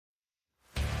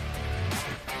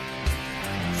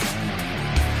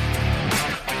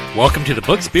Welcome to the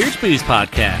Books, Beards, Booze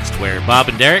podcast, where Bob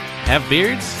and Derek have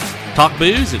beards, talk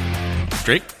booze, and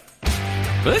drink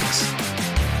books.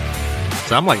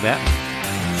 Something like that.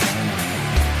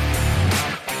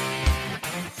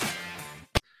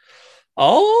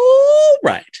 All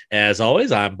right. As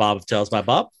always, I'm Bob of Tales by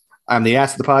Bob. I'm the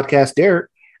ass of the podcast,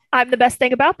 Derek. I'm the best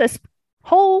thing about this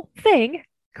whole thing,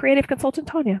 creative consultant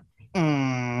Tanya.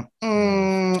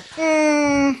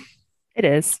 It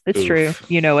is. It's Oof. true.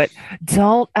 You know it.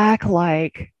 Don't act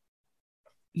like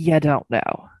you don't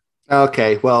know.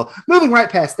 Okay, well, moving right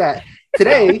past that.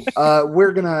 Today,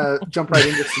 we're going to jump right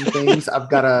into some things. I've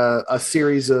got a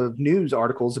series of news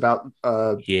articles about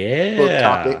book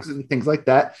topics and things like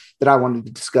that I wanted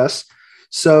to discuss.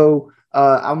 So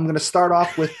I'm going to start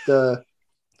off with the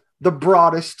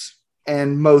broadest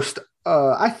and most,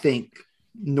 I think,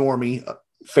 normie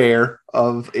fare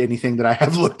of anything that I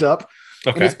have looked up.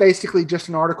 Okay. And it's basically just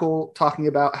an article talking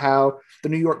about how the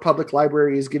New York Public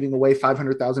Library is giving away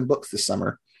 500,000 books this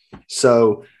summer.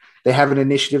 So they have an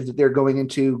initiative that they're going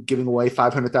into, giving away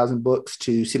 500,000 books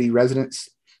to city residents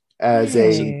as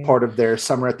a part of their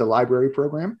Summer at the Library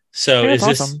program. So Yeah, is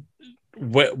that's this, awesome.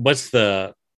 what's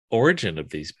the origin of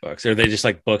these books? Are they just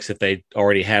like books that they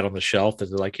already had on the shelf that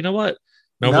they're like, you know what?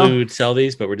 Normally we would sell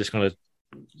these, but we're just going to.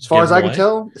 As far as I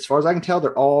can tell,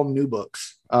 they're all new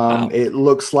books. Wow. It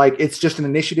looks like it's just an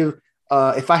initiative.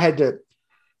 If I had to,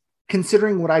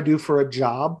 considering what I do for a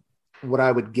job, what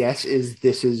I would guess is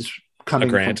this is coming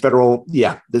from federal.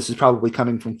 Yeah, this is probably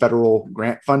coming from federal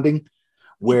grant funding,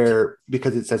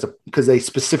 because they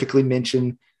specifically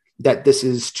mention that this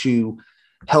is to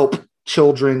help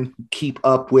children keep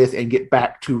up with and get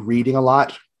back to reading a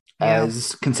lot,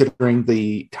 as considering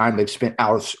the time they've spent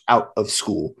out of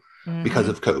school because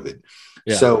of COVID.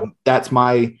 Yeah. So that's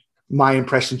my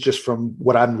impressions just from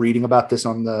what I'm reading about this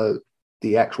on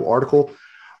the actual article.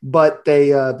 But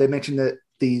they mentioned that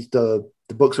the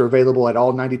books are available at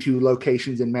all 92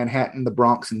 locations in Manhattan, the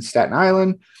Bronx, and Staten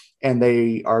Island, and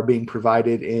they are being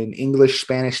provided in English,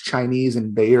 Spanish, Chinese,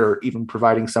 and they are even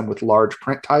providing some with large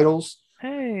print titles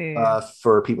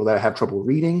for people that have trouble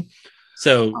reading.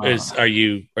 So are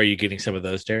you getting some of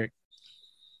those, Derek?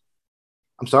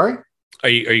 I'm sorry? Are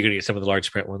you going to get some of the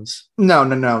large print ones? No.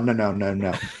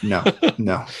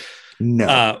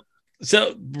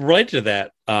 So related to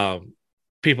that,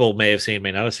 people may have seen,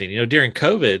 may not have seen, during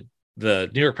COVID,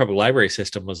 the New York Public Library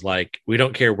system was like, we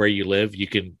don't care where you live, you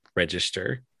can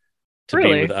register to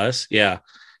be with us. Yeah.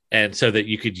 And so that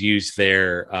you could use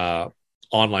their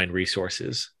online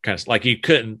resources, kind of like you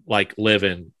couldn't like live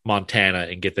in Montana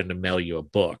and get them to mail you a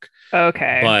book.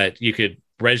 Okay. But you could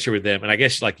register with them and I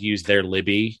guess like use their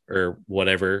Libby or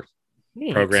whatever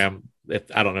program.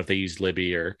 I don't know if they use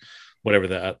Libby or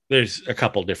whatever. There's a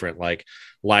couple different like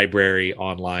library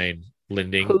online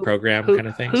lending program kind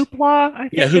of things. Hoopla, I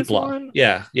think. Yeah, Hoopla. Is one.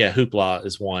 Yeah, Hoopla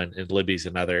is one and Libby's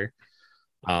another.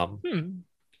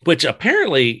 Which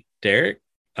apparently, Derek,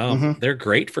 they're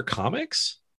great for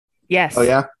comics. Yes. Oh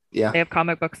yeah. Yeah. They have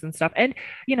comic books and stuff. And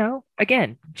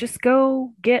again, just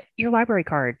go get your library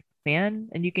card, man,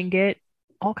 and you can get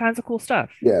all kinds of cool stuff.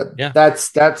 Yeah.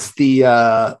 That's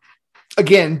the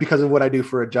again, because of what I do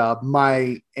for a job,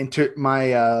 my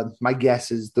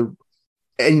guess is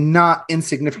a not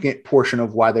insignificant portion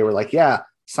of why they were like,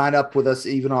 sign up with us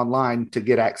even online to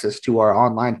get access to our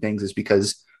online things is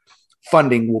because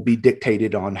funding will be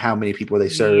dictated on how many people they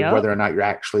serve, whether or not you're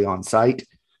actually on site.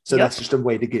 So that's just a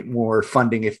way to get more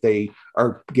funding if they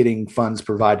are getting funds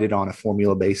provided on a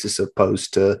formula basis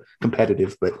opposed to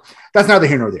competitive, but that's neither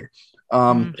here nor there.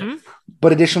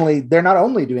 But additionally, they're not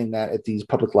only doing that at these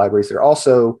public libraries, they're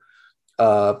also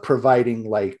providing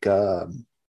like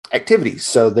activities.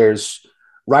 So there's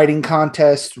writing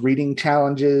contests, reading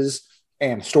challenges,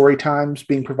 and story times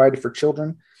being provided for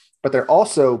children. But they're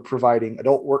also providing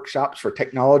adult workshops for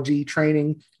technology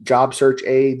training, job search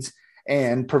aids,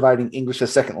 and providing English as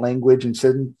a second language and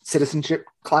citizenship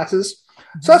classes.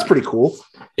 So that's pretty cool.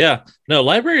 Yeah. No,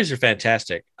 libraries are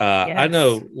fantastic. I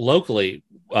know locally,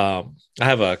 I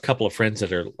have a couple of friends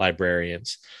that are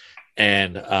librarians.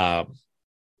 And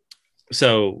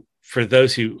so for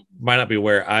those who might not be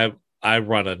aware, I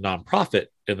run a nonprofit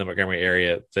in the Montgomery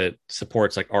area that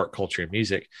supports like art, culture, and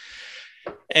music.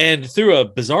 And through a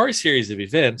bizarre series of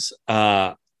events,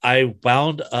 I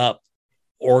wound up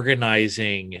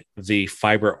organizing the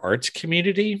fiber arts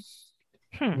community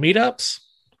meetups.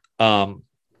 And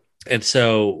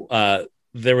so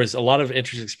there was a lot of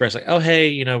interest expressed like, oh,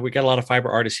 hey, we got a lot of fiber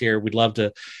artists here. We'd love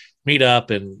to meet up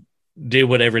and do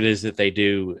whatever it is that they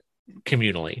do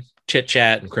communally, chit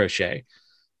chat and crochet.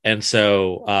 And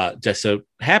so just so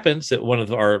happens that one of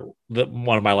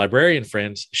my librarian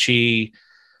friends, she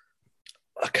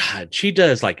God, she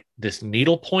does like this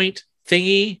needlepoint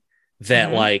thingy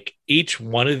that like each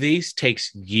one of these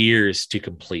takes years to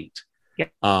complete.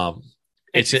 Yep.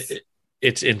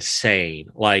 It's insane.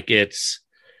 Like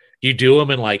you do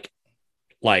them in like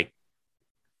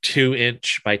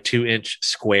 2-inch by 2-inch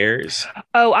squares.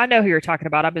 Oh, I know who you're talking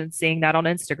about. I've been seeing that on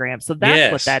Instagram. So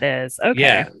that's what that is. Okay.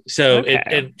 Yeah. So Okay.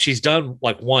 and she's done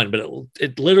like one, but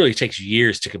it literally takes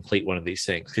years to complete one of these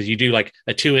things because you do like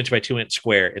a 2-inch by 2-inch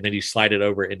square and then you slide it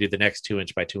over and do the next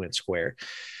 2-inch by 2-inch square.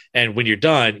 And when you're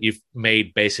done, you've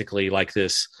made basically like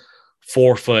this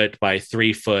 4-foot by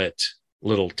 3-foot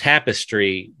little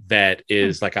tapestry that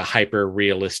is like a hyper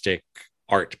realistic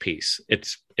art piece.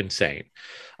 It's insane.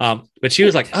 But she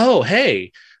was like, oh,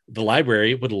 hey, the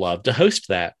library would love to host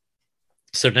that.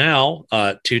 So now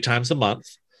 2 times a month,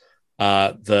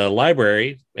 the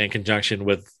library, in conjunction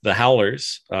with the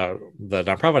Howlers, the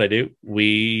nonprofit I do,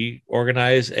 we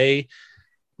organize a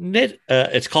knit.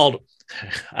 It's called,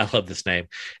 I love this name.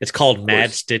 It's called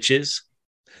Mad Stitches.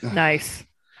 Nice.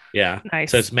 Yeah.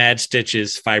 Nice. So it's Mad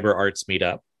Stitches Fiber Arts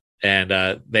Meetup.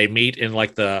 And they meet in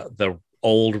like the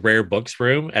old rare books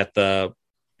room at the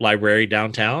library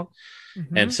downtown.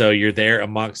 And so you're there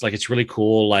amongst like, it's really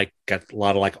cool, like got a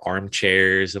lot of like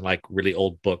armchairs and like really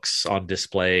old books on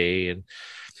display, and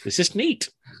it's just neat.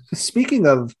 Speaking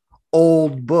of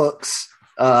old books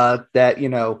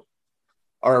that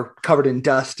are covered in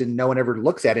dust and no one ever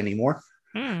looks at anymore,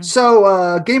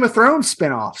 so Game of Thrones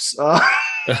spinoffs.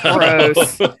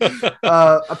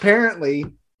 Apparently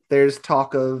there's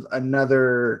talk of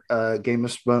another Game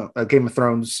of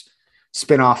Thrones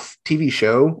spin-off TV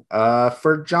show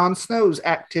for Jon Snow's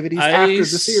activities after the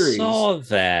series. I saw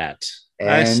that.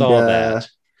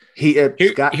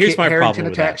 It's got here's Kit my Harington problem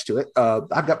with attached to it.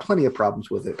 I've got plenty of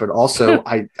problems with it, but also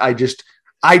I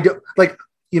don't like.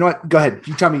 You know what? Go ahead.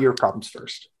 You tell me your problems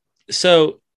first.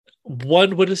 So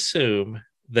one would assume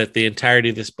that the entirety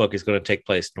of this book is going to take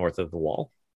place north of the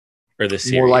Wall, or the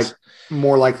series.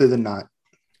 More likely than not.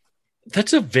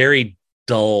 That's a very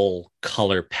dull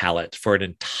color palette for an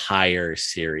entire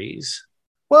series.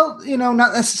 Well,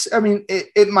 not necessarily. I mean,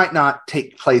 it might not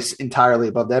take place entirely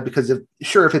above that because if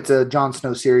it's a Jon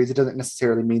Snow series, it doesn't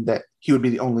necessarily mean that he would be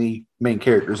the only main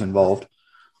characters involved.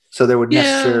 So they would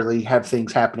necessarily have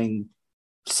things happening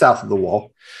south of the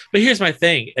Wall. But here's my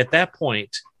thing. At that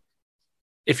point,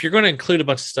 if you're going to include a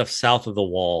bunch of stuff south of the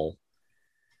Wall,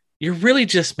 you're really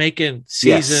just making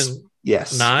season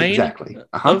 9 exactly.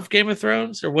 of Game of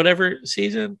Thrones or whatever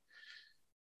season.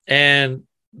 And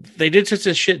they did such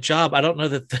a shit job. I don't know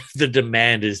that the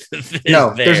demand is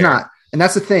no, there. There's not. And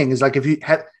that's the thing is like, if you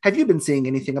have you been seeing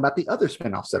anything about the other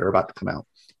spinoffs that are about to come out?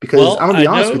 Because I'm going to be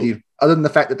honest with you, other than the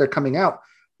fact that they're coming out,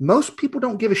 most people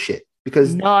don't give a shit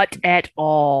because not at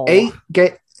all.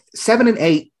 7 and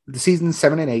 8, the seasons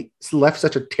 7 and 8 left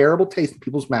such a terrible taste in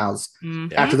people's mouths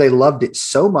after they loved it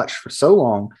so much for so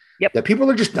long that people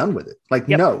are just done with it. Like,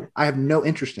 no, I have no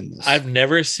interest in this. I've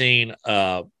never seen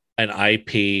an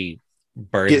IP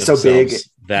burn get so big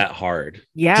that hard.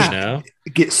 Yeah.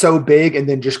 Get so big and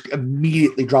then just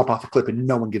immediately drop off a cliff and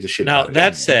no one gives a shit. Now,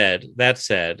 that said,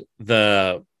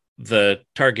 the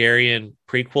Targaryen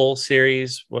prequel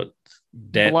series, Blood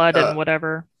and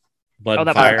whatever. Blood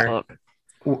and Fire.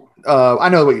 I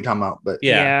know what you're talking about, but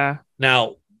yeah.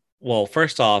 Now, well,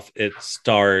 first off, it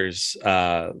stars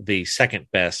the second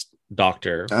best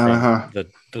Doctor from the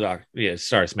Doctor. Yeah, it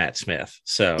stars Matt Smith,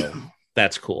 so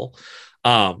that's cool.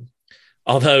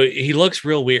 Although he looks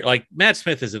real weird. Like Matt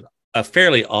Smith is a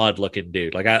fairly odd looking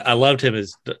dude. Like I loved him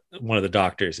as one of the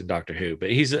doctors in Doctor Who, but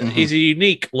he's a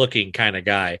unique looking kind of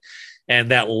guy,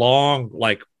 and that long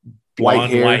like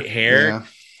blonde white hair.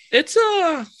 It's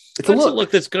a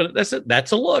look that's good.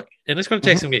 That's a look, and it's going to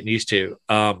take some getting used to.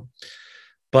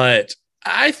 But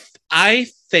I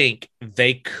think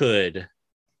they could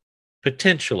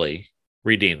potentially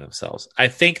redeem themselves. I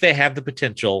think they have the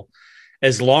potential,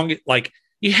 as long like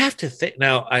you have to think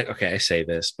now. I say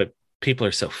this, but people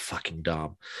are so fucking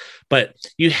dumb. But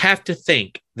you have to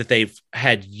think that they've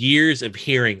had years of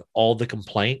hearing all the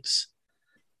complaints,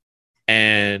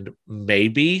 and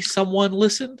maybe someone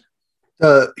listened.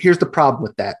 Here's the problem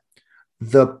with that.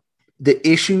 The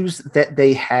issues that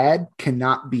they had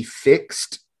cannot be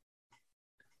fixed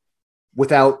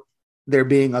without there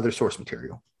being other source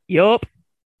material. Yup.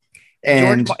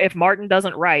 And if Martin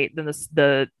doesn't write, then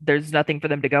there's nothing for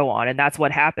them to go on, and that's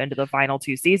what happened to the final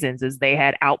 2 seasons. Is they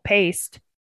had outpaced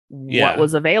what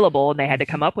was available, and they had to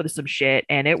come up with some shit,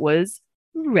 and it was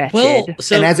wretched. Well,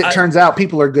 and as it turns out,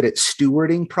 people are good at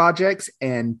stewarding projects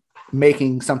and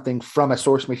making something from a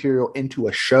source material into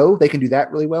a show. They can do that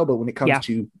really well, but when it comes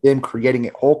to them creating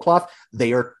it whole cloth,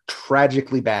 they are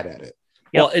tragically bad at it.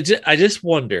 Yep. Well, I just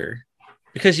wonder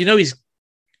because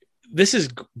this is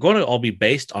going to all be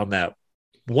based on that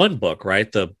one book,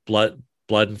 right? The Blood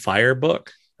and Fire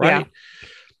book, right? Yeah,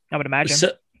 I would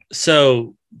imagine.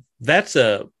 So that's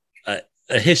a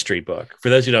history book. For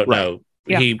those who don't know,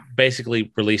 he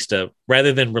basically released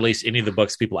rather than release any of the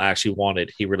books people actually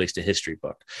wanted, he released a history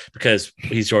book because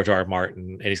he's George R. R.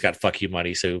 Martin and he's got fuck you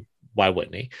money. So why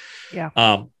wouldn't he?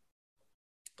 Yeah.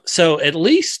 So at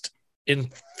least in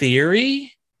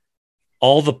theory,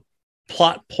 all the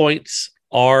plot points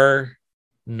are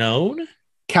known.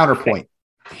 Counterpoint.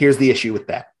 Here's the issue with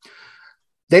that.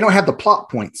 They don't have the plot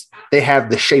points. They have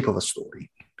the shape of a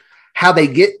story. How they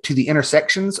get to the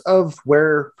intersections of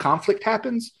where conflict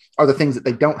happens are the things that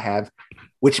they don't have,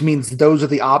 which means those are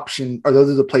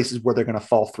the places where they're going to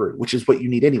fall through, which is what you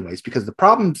need anyways, because the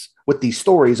problems with these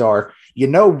stories are,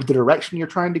 the direction you're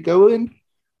trying to go in,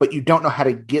 but you don't know how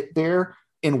to get there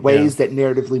in ways that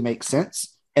narratively make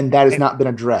sense. And that has not been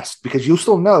addressed because you'll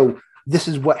still know this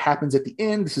is what happens at the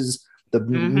end. This is the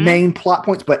main plot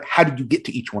points, but how did you get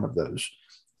to each one of those?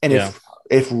 And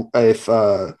if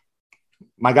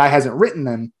my guy hasn't written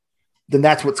them, then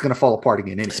that's what's going to fall apart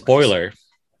again. Anyways. Spoiler,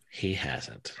 he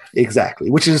hasn't.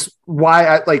 Exactly. Which is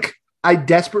why I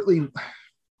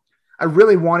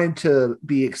really wanted to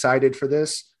be excited for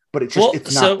this, but it's not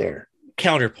there.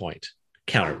 Counterpoint.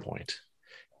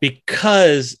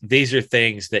 Because these are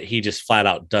things that he just flat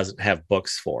out doesn't have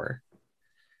books for.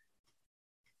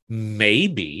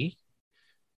 Maybe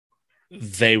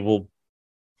they will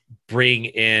bring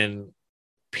in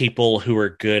people who are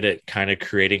good at kind of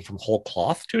creating from whole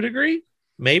cloth to a degree.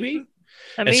 Maybe.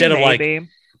 Instead of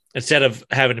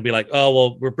having to be like, oh,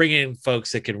 well, we're bringing in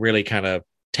folks that can really kind of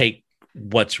take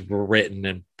what's written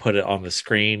and put it on the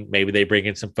screen. Maybe they bring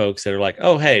in some folks that are like,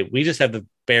 oh, hey, we just have the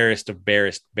barest of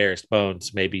barest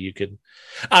bones. Maybe you can,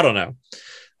 I don't know.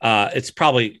 It's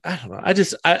probably, I don't know.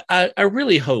 I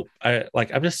really hope damn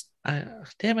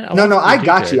it. I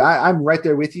got you. I'm right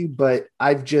there with you, but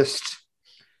the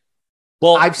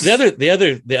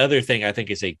other thing I think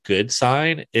is a good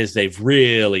sign is they've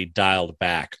really dialed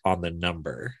back on the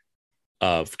number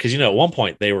of, because at one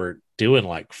point they were doing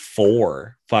like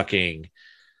 4 fucking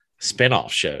spinoff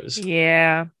shows.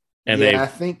 Yeah. And I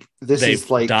think they've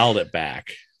dialed it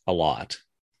back a lot.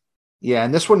 Yeah,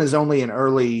 and this one is only an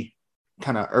early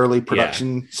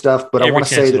production stuff, but I want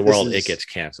to say that it gets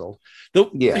canceled.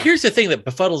 Here's the thing that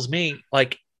befuddles me: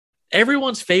 like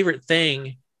everyone's favorite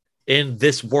thing in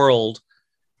this world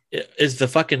is the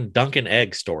fucking Duncan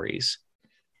Egg stories.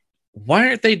 Why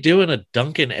aren't they doing a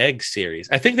Duncan Egg series?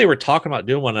 I think they were talking about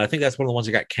doing one, and I think that's one of the ones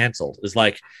that got canceled. Is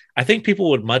like, I think people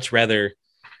would much rather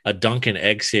a Duncan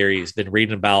Egg series than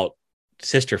reading about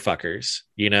sister fuckers,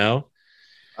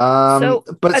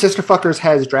 But sister fuckers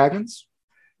has dragons.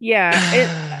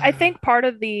 Yeah, I think part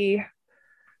of the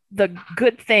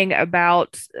good thing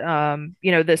about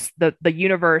the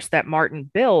universe that Martin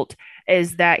built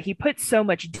is that he put so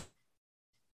much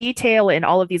detail in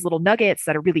all of these little nuggets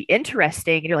that are really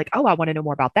interesting, and you're like, oh, I want to know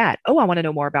more about that. Oh, I want to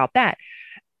know more about that.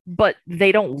 But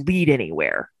they don't lead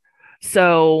anywhere.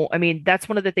 So, I mean, that's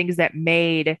one of the things that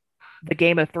made the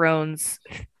Game of Thrones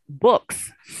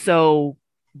books so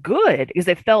good, because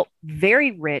they felt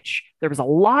very rich. There was a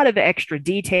lot of extra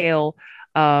detail.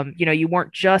 You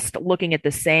weren't just looking at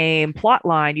the same plot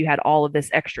line. You had all of this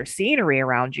extra scenery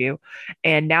around you.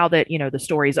 And now that, the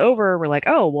story's over, we're like,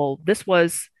 oh, well,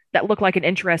 that looked like an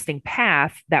interesting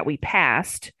path that we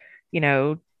passed,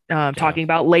 talking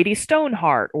about Lady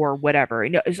Stoneheart or whatever.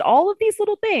 There's all of these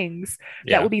little things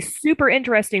that will be super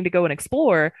interesting to go and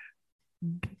explore,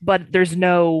 but there's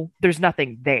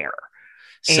nothing there.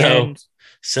 So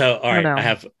all right, I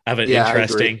have an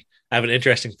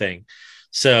interesting thing.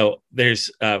 So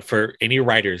there's for any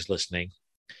writers listening,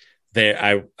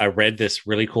 I read this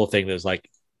really cool thing that was like,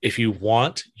 if you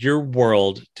want your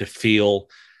world to feel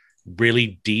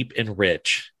really deep and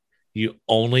rich, you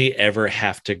only ever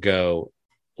have to go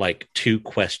like 2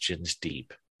 questions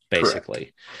deep,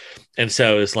 basically. Correct. And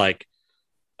so it's like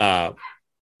the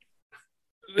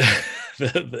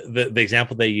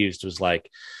example they used was like,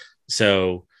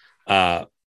 so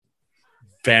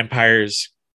vampires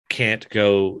can't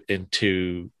go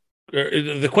into,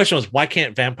 the question was, why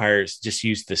can't vampires just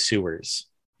use the sewers,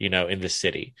 in the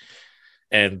city?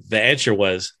 And the answer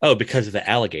was, oh, because of the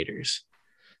alligators.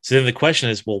 So then the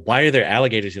question is, well, why are there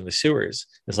alligators in the sewers?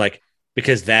 It's like,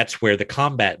 because that's where the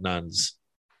combat nuns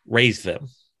raise them.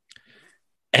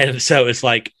 And so it's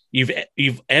like,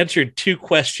 you've answered 2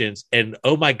 questions, and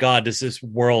oh my God, does this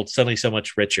world suddenly so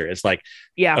much richer? It's like,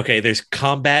 okay, there's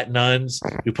combat nuns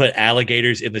who put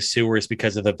alligators in the sewers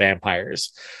because of the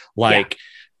vampires. Like,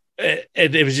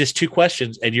 and it was just two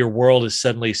questions, and your world is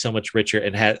suddenly so much richer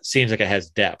and seems like it has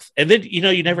depth. And then,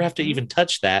 you never have to even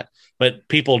touch that, but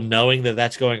people knowing that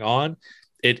that's going on,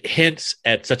 it hints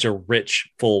at such a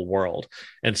rich, full world.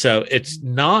 And so it's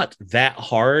not that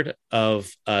hard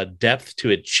of depth to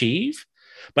achieve.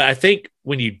 But I think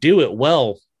when you do it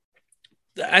well,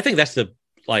 I think that's the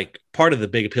part of the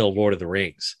big appeal of Lord of the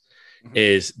Rings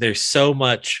is there's so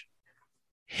much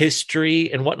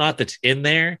history and whatnot that's in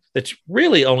there that's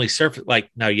really only surface.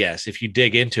 Now, yes, if you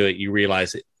dig into it, you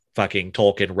realize that fucking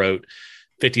Tolkien wrote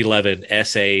 11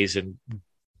 essays and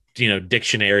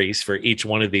dictionaries for each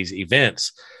one of these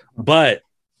events. But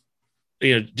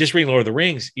just reading Lord of the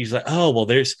Rings, he's like, oh well,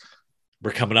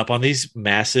 we're coming up on these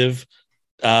massive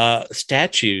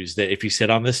statues that if you sit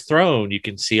on this throne, you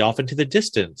can see off into the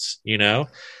distance. And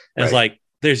it's like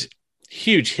there's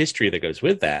huge history that goes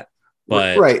with that.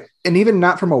 But right. And even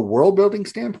not from a world building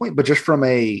standpoint, but just from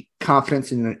a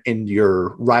confidence in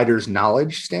your writer's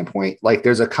knowledge standpoint. Like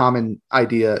there's a common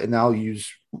idea, and I'll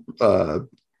use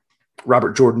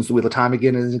Robert Jordan's The Wheel of Time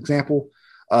again as an example.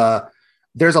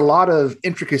 There's a lot of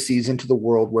intricacies into the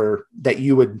world that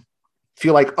you would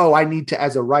feel like, oh, I need to,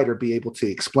 as a writer, be able to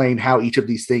explain how each of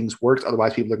these things works.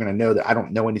 Otherwise, people are going to know that I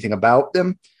don't know anything about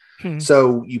them.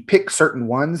 So you pick certain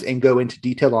ones and go into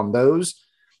detail on those.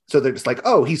 So they're just like,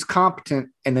 oh, he's competent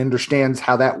and understands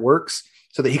how that works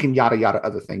so that he can yada, yada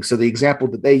other things. So the example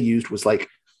that they used was like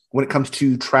when it comes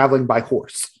to traveling by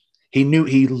horse, he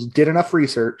did enough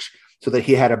research so that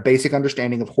he had a basic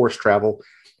understanding of horse travel,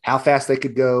 how fast they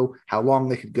could go, how long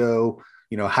they could go,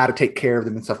 how to take care of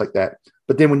them and stuff like that.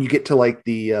 But then when you get to like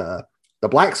the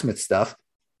blacksmith stuff,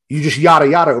 you just yada,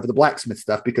 yada over the blacksmith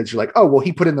stuff because you're like, oh, well,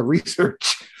 he put in the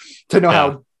research to know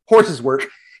how horses work.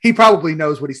 He probably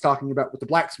knows what he's talking about with the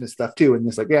blacksmith stuff too. And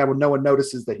it's like, yeah, well, no one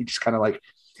notices that he just kind of like,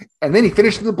 and then he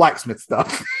finished the blacksmith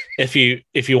stuff. If you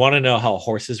want to know how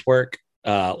horses work,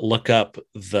 look up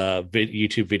the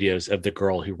YouTube videos of the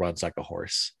girl who runs like a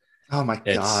horse. Oh my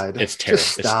God. It's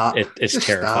terrifying. It's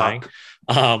terrifying.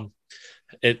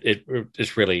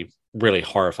 It's really, really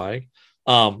horrifying.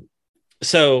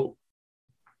 So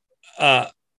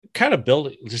kind of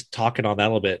building, just talking on that a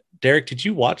little bit. Derek, did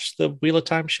you watch the Wheel of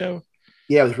Time show?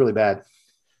 Yeah, it was really bad.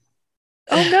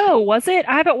 Oh no, was it?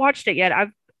 I haven't watched it yet.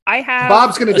 I have.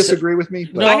 Bob's going to disagree with me.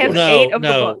 I have 8 of the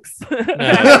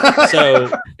books. So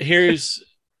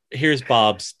here's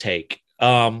Bob's take.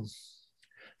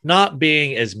 Not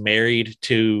being as married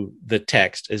to the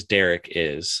text as Derek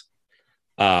is,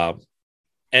 and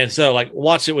so like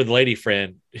watch it with a lady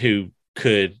friend who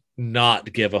could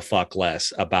not give a fuck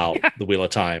less about the Wheel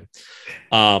of Time.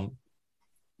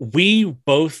 We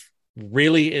both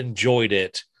really enjoyed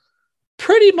it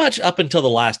pretty much up until the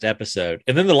last episode.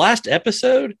 And then the last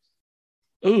episode,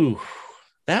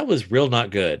 that was real not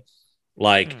good.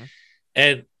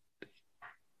 And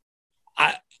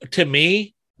to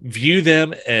me, view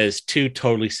them as two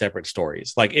totally separate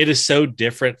stories. Like it is so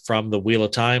different from the Wheel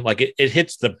of Time. Like it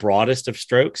hits the broadest of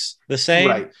strokes the same,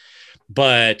 right?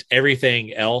 But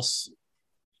everything else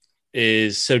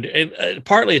is so, and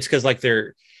partly it's because like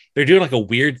they're doing like a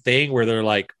weird thing where they're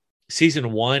like,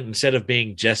 season 1, instead of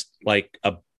being just like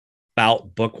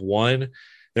about book 1,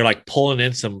 they're like pulling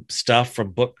in some stuff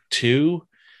from book 2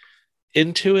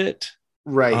 into it,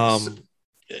 right?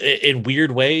 In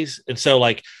weird ways. And so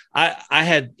like I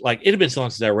had like, it had been so long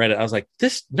since I read it, I was like,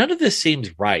 none of this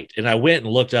seems right. And I went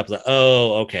and looked up like,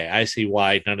 oh, okay, I see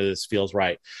why none of this feels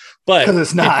right. But because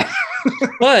it's not.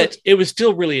 But it was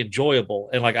still really enjoyable.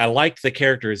 And like I liked the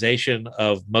characterization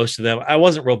of most of them. I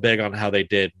wasn't real big on how they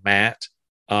did Matt.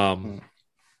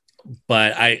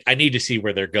 But I need to see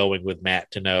where they're going with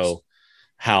Matt to know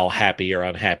how happy or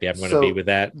unhappy I'm going to be with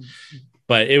that.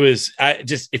 But it was,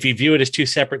 if you view it as two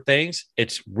separate things,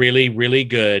 it's really, really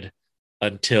good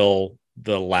until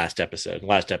the last episode. The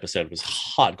last episode was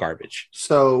hot garbage.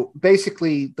 So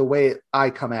basically the way I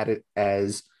come at it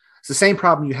as it's the same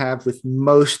problem you have with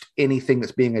most anything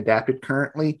that's being adapted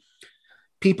currently.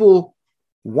 People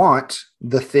want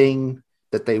the thing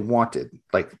that they wanted.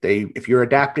 Like if you're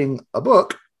adapting a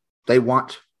book, they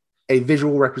want a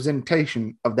visual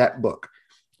representation of that book.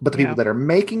 But the people that are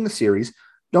making the series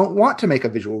don't want to make a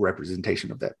visual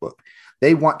representation of that book.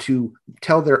 They want to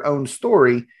tell their own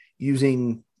story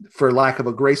using, for lack of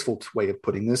a graceful way of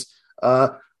putting this,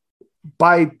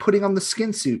 by putting on the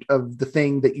skin suit of the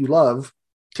thing that you love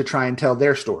to try and tell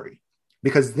their story.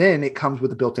 Because then it comes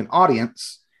with a built-in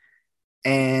audience.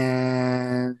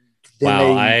 And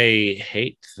I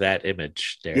hate that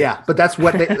image there. Yeah, but that's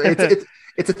what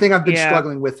it's a thing I've been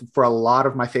struggling with for a lot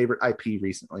of my favorite IP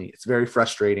recently. It's very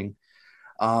frustrating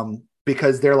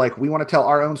because they're like, we want to tell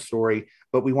our own story,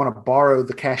 but we want to borrow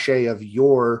the cachet of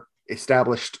your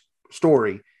established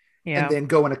story and then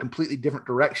go in a completely different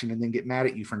direction and then get mad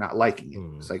at you for not liking it.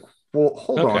 It's like, well,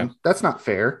 hold on, that's not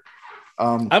fair.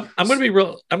 I'm going to be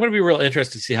real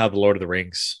interested to see how the Lord of the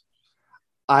Rings.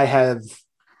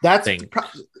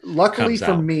 Luckily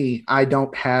for me, I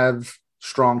don't have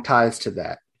strong ties to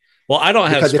that. Well, I don't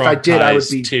have strong ties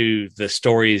to the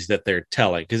stories that they're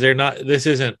telling, because they're not. This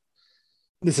isn't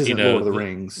Lord of the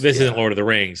Rings. This isn't Lord of the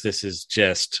Rings. This is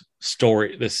just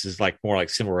story. This is like more like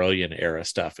Silmarillion era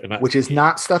stuff, which is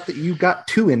not stuff that you got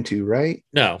too into, right?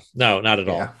 No, not at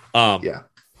all.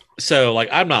 So like,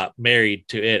 I'm not married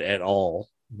to it at all,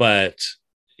 but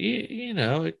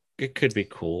it could be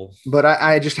cool. But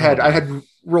I had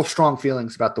real strong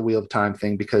feelings about the Wheel of Time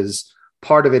thing, because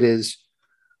part of it is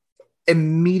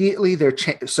immediately they're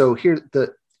so here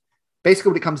basically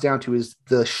what it comes down to is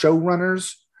the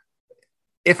showrunners,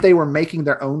 if they were making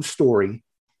their own story,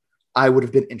 I would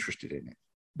have been interested in it,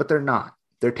 but they're not.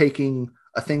 They're taking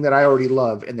a thing that I already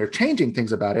love and they're changing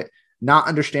things about it, not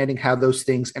understanding how those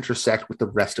things intersect with the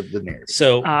rest of the narrative.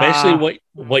 So basically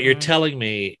what you're telling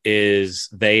me is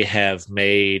they have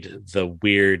made the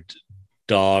weird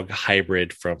dog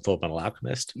hybrid from Fullmetal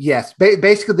Alchemist. Yes.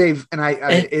 Basically they've, and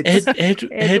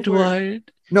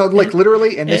Edward. No, like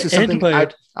literally, and this is something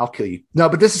I'll kill you. No,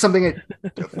 but this is something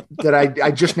that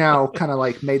I just now kind of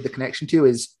like made the connection to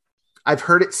is I've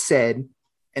heard it said,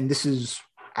 and this is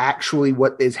actually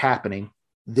what is happening.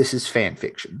 This is fan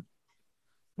fiction.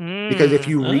 Because if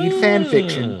you read fan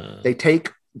fiction,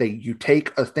 you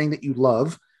take a thing that you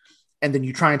love and then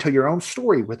you try and tell your own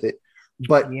story with it.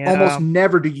 But almost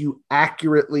never do you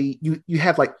accurately, you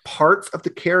have like parts of the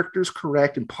characters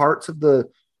correct and parts of the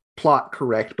plot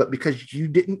correct, but because you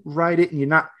didn't write it and you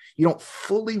don't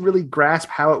fully really grasp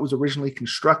how it was originally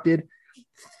constructed,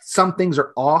 some things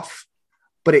are off,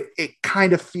 but it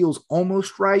kind of feels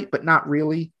almost right, but not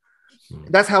really.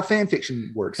 That's how fan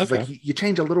fiction works. It's like you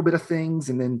change a little bit of things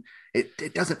and then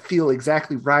it doesn't feel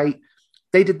exactly right.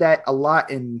 They did that a lot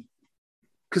in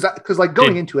because like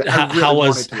going into it, how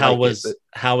was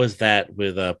that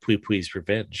with Pui Pui's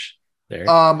Revenge? There.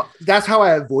 That's how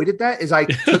I avoided that. Is I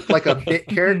took like a bit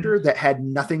character that had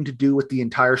nothing to do with the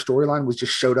entire storyline, was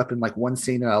just showed up in like one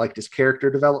scene, and I liked his character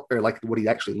develop or like what he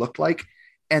actually looked like,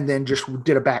 and then just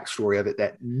did a backstory of it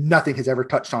that nothing has ever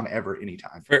touched on ever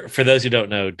anytime. For those who don't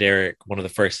know, Derek, one of the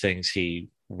first things he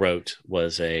wrote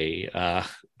was a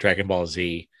Dragon Ball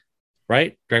Z,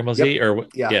 right? Dragon Ball Z or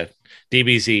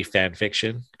DBZ fan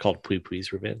fiction called Pui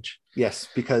Pui's Revenge. Yes,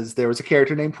 because there was a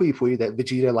character named Pui Pui that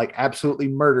Vegeta like absolutely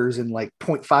murders in like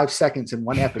 0.5 seconds in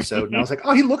one episode. And I was like,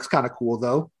 oh, he looks kind of cool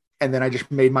though. And then I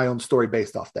just made my own story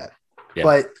based off that. Yeah.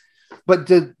 But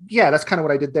that's kind of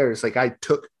what I did there. It's like I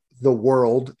took the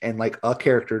world and like a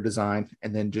character design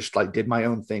and then just like did my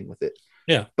own thing with it.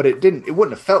 Yeah. But it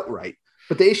wouldn't have felt right.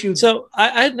 But the issue. So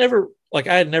I had never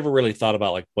really thought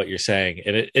about like what you're saying.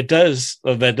 And that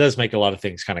does make a lot of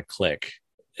things kind of click.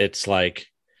 It's like,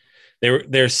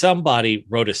 there's somebody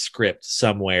wrote a script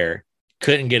somewhere,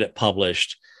 couldn't get it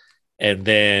published, and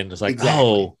then it's like,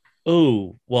 well,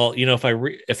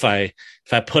 if I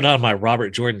put on my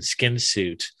Robert Jordan skin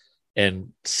suit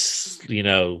and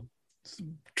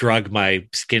drug my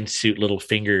skin suit little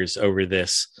fingers over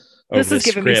this. This is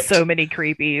giving me so many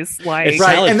creepies. Like it's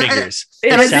salad fingers.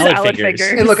 It's salad fingers.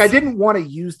 And look, I didn't want to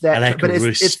use that, but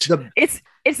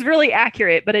it's really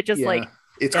accurate, but it just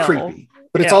it's creepy.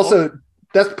 But it's also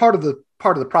that's part of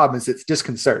the problem is it's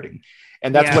disconcerting.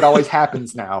 And that's what always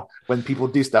happens now when people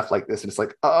do stuff like this. And it's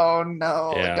like, oh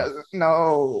no, it doesn't,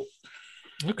 no.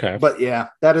 Okay. But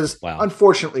that is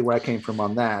unfortunately where I came from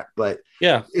on that. But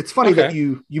it's funny that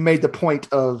you made the point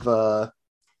of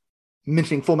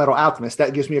mentioning Full Metal Alchemist.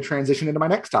 That gives me a transition into my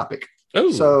next topic.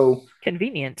 Oh, so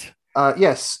convenient.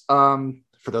 Yes.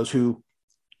 For those who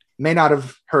may not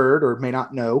have heard or may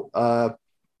not know,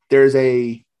 there's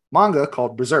a manga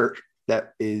called Berserk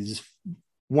that is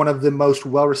one of the most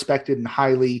well-respected and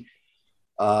highly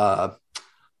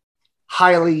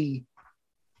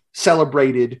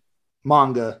celebrated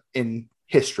manga in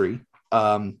history.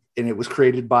 And it was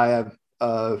created by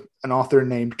an author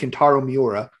named Kentaro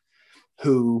Miura,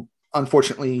 who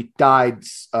unfortunately died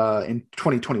in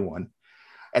 2021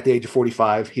 at the age of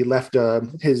 45. He left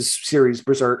his series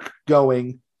Berserk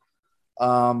going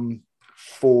and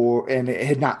it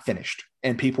had not finished.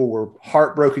 And people were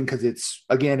heartbroken because it's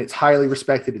highly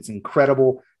respected. It's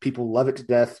incredible. People love it to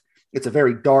death. It's a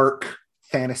very dark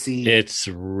fantasy. It's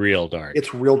real dark.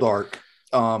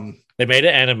 They made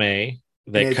an anime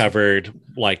that covered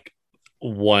like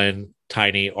one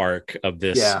tiny arc of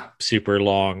this super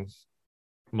long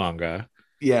manga.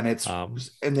 Yeah, and it's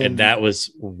and that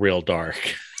was real dark.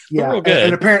 Yeah, real good.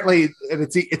 And apparently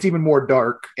it's even more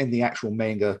dark in the actual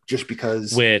manga, just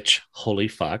because. Which holy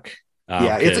fuck!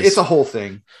 Yeah, it's a whole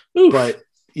thing. Oof. But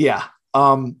yeah,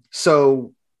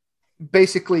 so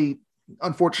basically,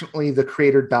 unfortunately, the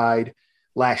creator died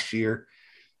last year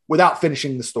without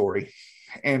finishing the story,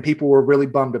 and people were really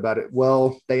bummed about it.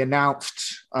 Well, they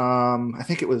announced, I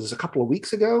think it was a couple of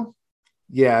weeks ago.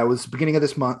 Yeah, it was the beginning of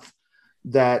this month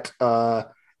that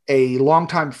a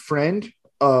longtime friend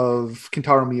of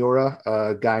Kentaro Miura,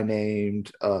 a guy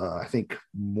named I think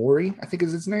Mori, I think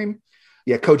is his name.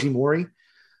 Yeah, Koji Mori,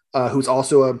 who's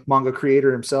also a manga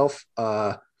creator himself.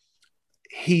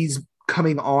 He's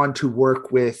coming on to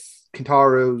work with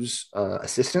Kentaro's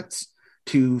assistants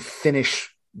to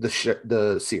finish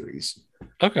the series.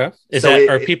 Okay.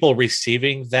 Are people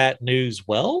receiving that news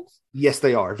well? Yes,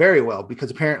 they are, very well,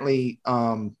 because apparently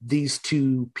these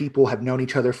two people have known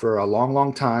each other for a long,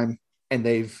 long time, and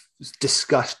they've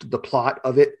discussed the plot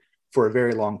of it for a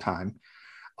very long time.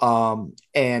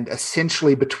 And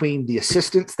essentially between the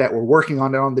assistants that were working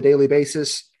on it on the daily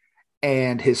basis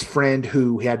and his friend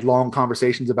who had long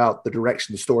conversations about the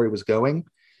direction the story was going,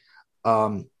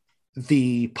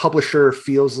 the publisher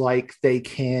feels like they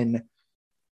can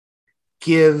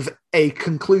give a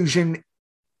conclusion,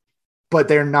 but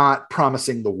they're not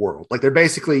promising the world. Like, they're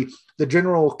basically, the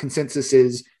general consensus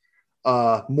is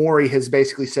Mori has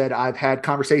basically said, I've had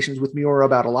conversations with Miura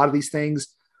about a lot of these things,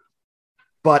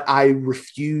 but I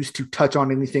refuse to touch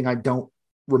on anything I don't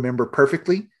remember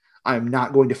perfectly. I'm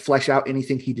not going to flesh out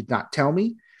anything he did not tell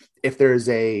me. If there's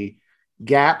a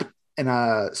gap and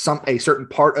a certain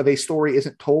part of a story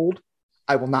isn't told,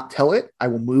 I will not tell it. I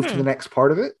will move to the next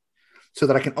part of it so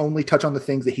that I can only touch on the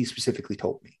things that he specifically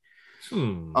told me.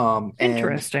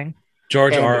 Interesting.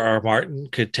 George R.R. Martin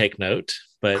could take note,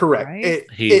 but correct. Right?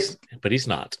 He's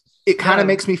not. It kind of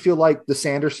makes me feel like the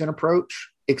Sanderson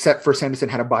approach, except for Sanderson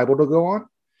had a Bible to go on.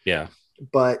 Yeah.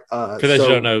 But for those who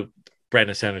don't know,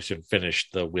 Brandon Sanderson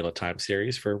finished the Wheel of Time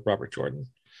series for Robert Jordan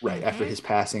right after his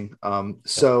passing.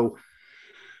 So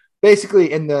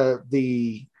basically, in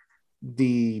the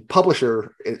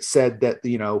publisher, it said that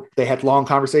they had long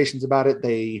conversations about it.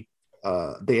 They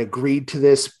agreed to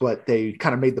this, but they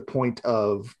kind of made the point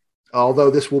of,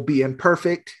 although this will be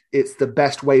imperfect, it's the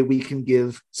best way we can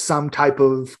give some type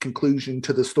of conclusion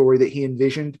to the story that he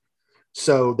envisioned.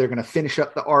 So they're going to finish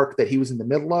up the arc that he was in the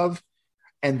middle of,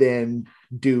 and then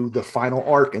do the final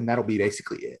arc, and that'll be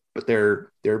basically it. But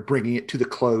they're bringing it to the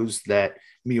close that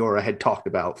Miura had talked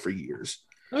about for years.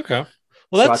 Okay,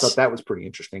 well, so I thought that was pretty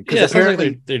interesting, because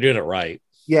apparently they're doing it right.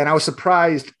 Yeah, and I was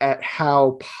surprised at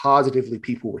how positively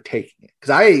people were taking it,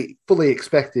 because I fully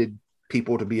expected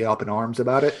people to be up in arms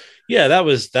about it. Yeah, that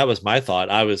was my thought.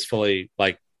 I was fully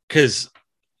like, because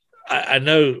I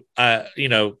know,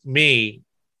 me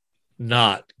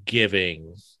not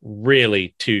giving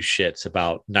really two shits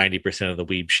about 90% of the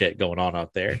weeb shit going on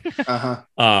out there.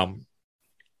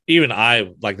 Even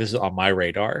I, like, this is on my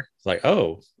radar. It's like,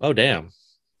 oh damn.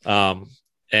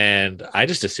 And I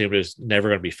just assumed it was never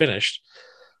going to be finished.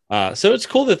 So it's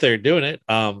cool that they're doing it.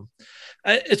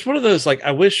 It's one of those, like,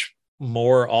 I wish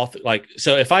more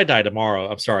so if I die tomorrow,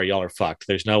 I'm sorry, y'all are fucked.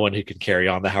 There's no one who can carry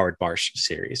on the Howard Marsh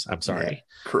series. I'm sorry.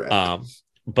 Yeah, correct.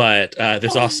 But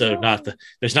there's also not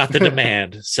the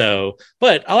demand. So,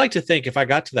 but I like to think if I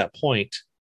got to that point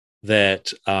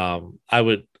that I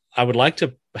would like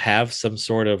to have some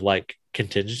sort of like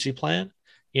contingency plan,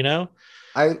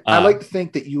 I like to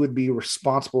think that you would be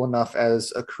responsible enough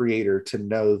as a creator to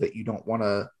know that you don't want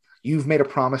to, you've made a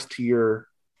promise to your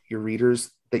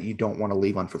readers that you don't want to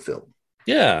leave unfulfilled.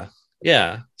 Yeah.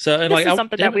 So, and this is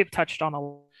something that we've touched on a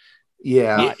lot.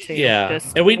 Yeah.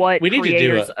 Just and we need to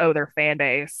do their fan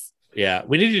base. Yeah.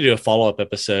 We need to do a follow-up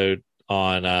episode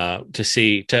on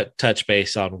to touch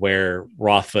base on where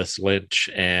Rothfuss, Lynch,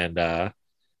 and Martin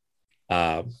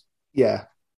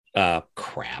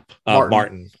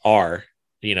are,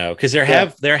 because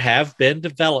there have been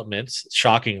developments,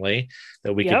 shockingly,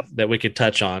 that we could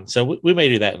touch on. So we may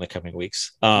do that in the coming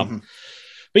weeks. But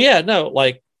yeah, no,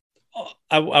 like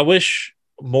I wish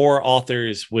more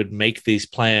authors would make these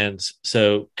plans.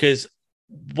 So, because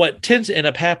what tends to end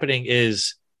up happening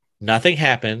is nothing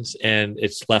happens and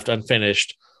it's left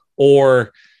unfinished,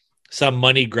 or some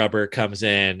money grubber comes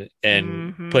in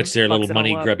and puts their little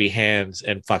money grubby hands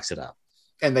and fucks it up.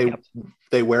 And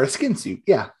they wear a skin suit.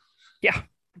 Yeah.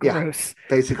 Gross.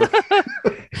 Basically.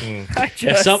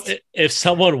 If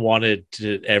someone wanted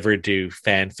to ever do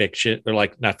fan fiction, or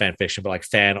like not fan fiction, but like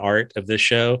fan art of this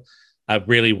show, I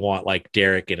really want like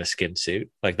Derek in a skin suit.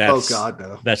 Like that's, oh God,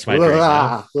 no. That's my dream.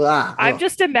 I'm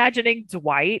just imagining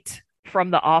Dwight from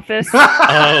The Office.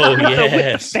 Oh yes,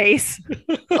 with the face.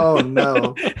 Oh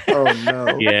no! Oh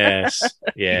no! Yes.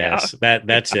 Yeah.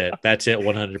 That's it. That's it.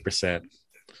 100%.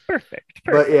 Perfect.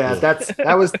 But yeah,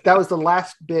 that was the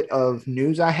last bit of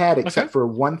news I had, except for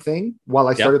one thing. While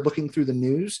I started looking through the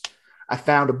news, I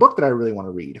found a book that I really want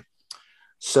to read.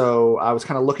 So I was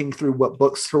kind of looking through what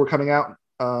books were coming out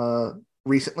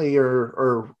recently,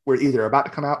 or were either about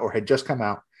to come out or had just come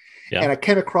out. Yeah. And I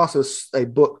came across a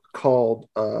book called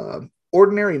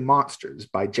Ordinary Monsters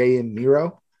by J.M.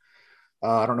 Miro.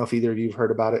 I don't know if either of you have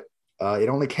heard about it. It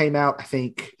only came out, I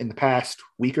think, in the past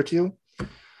week or two.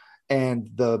 And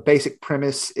the basic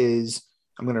premise is,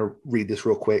 I'm going to read this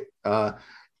real quick.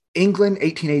 England,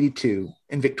 1882.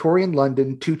 In Victorian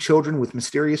London, two children with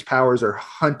mysterious powers are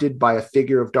hunted by a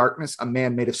figure of darkness, a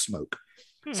man made of smoke.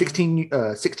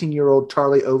 16-year-old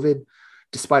Charlie Ovid,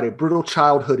 despite a brutal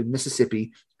childhood in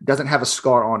Mississippi, doesn't have a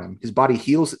scar on him. His body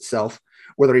heals itself,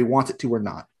 whether he wants it to or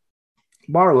not.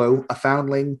 Marlowe, a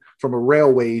foundling from a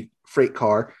railway freight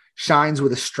car, shines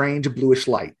with a strange bluish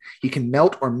light. He can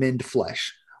melt or mend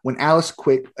flesh. When Alice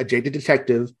Quick, a jaded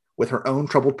detective with her own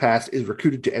troubled past, is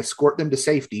recruited to escort them to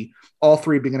safety, all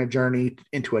three begin a journey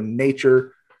into the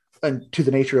nature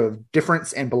of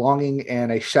difference and belonging,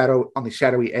 and on the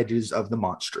shadowy edges of the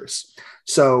monstrous.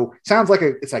 So sounds like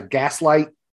it's a Gaslight.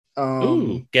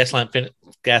 Gaslamp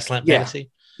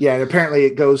fantasy. Yeah, and apparently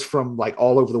it goes from like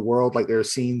all over the world. Like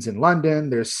there's scenes in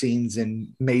London, there's scenes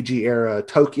in Meiji era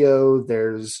Tokyo,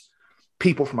 there's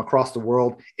people from across the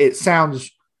world. It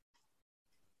sounds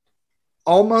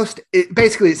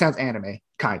it sounds anime,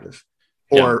 kind of,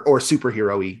 or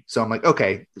superhero-y. So I'm like,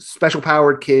 okay, special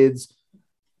powered kids,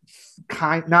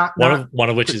 one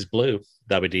of which is blue.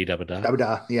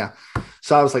 Da-ba-da, yeah.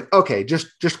 So I was like, okay,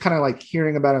 just kind of like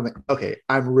hearing about it, I'm like, okay,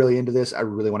 I'm really into this. I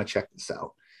really want to check this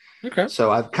out. Okay.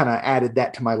 So I've kind of added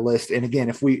that to my list. And again,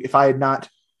 if I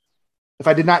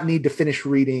did not need to finish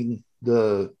reading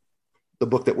the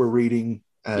book that we're reading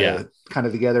kind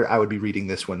of together, I would be reading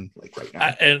this one like right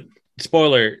now. And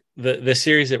spoiler, the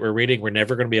series that we're reading, we're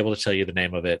never going to be able to tell you the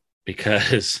name of it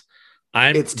because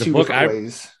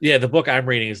the book I'm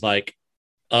reading is like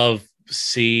Of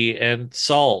Sea and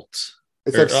Salt.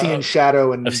 It's of Sea and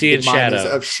Shadow, and of Sea and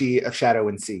Shadow, of Shadow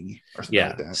and Sea, or something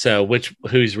like that. So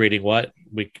who's reading what?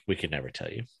 We can never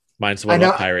tell you. Mine's the one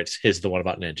about pirates. His the one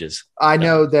about ninjas. I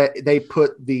know that they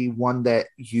put the one that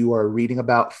you are reading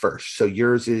about first. So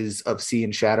yours is Of Sea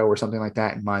and Shadow or something like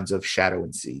that, and mine's Of Shadow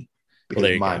and Sea.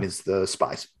 Because mine is the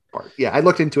spies part. Yeah, I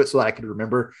looked into it so that I could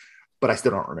remember, but I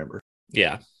still don't remember.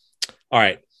 Yeah. All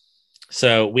right.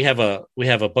 So we have a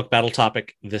book battle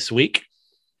topic this week.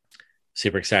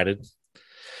 Super excited.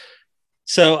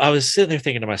 So I was sitting there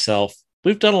thinking to myself,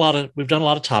 we've done a lot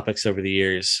of topics over the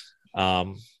years,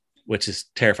 which is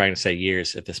terrifying to say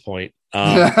years at this point.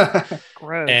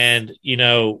 Gross. And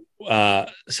so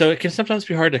it can sometimes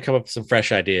be hard to come up with some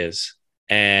fresh ideas.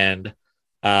 And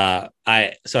I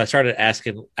started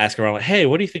asking around, like, hey,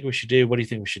 what do you think we should do? What do you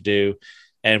think we should do?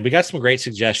 And we got some great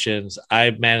suggestions.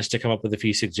 I managed to come up with a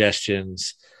few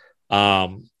suggestions.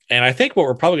 And I think what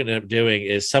we're probably going to end up doing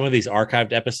is some of these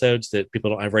archived episodes that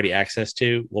people don't have ready access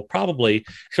to will probably,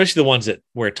 especially the ones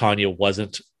where Tanya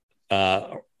wasn't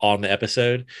on the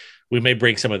episode, we may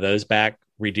bring some of those back,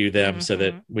 redo them so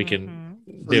that we can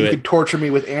do it. You could torture me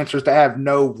with answers that have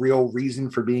no real reason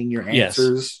for being your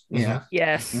answers. Yes. Yeah.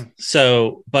 Yes.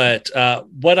 So, but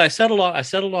what I settled on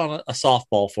a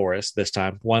softball for us this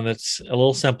time, one that's a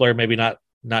little simpler, maybe not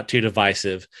too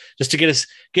divisive, just to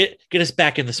get us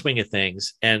back in the swing of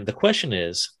things. And the question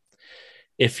is,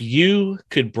 if you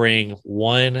could bring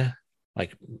one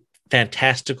like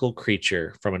fantastical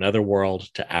creature from another world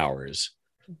to ours,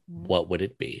 what would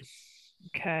it be?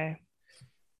 Okay.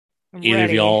 Either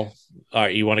of y'all, all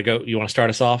right, you want to go? You want to start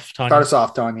us off, Tanya? Start us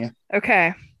off, Tanya.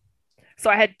 Okay. So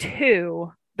I had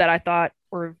two that I thought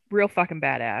were real fucking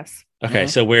badass. Okay,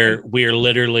 so we're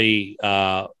literally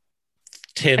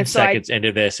 10 seconds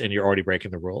into this, and you're already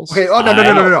breaking the rules. Okay. Oh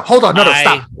no! Hold on! No,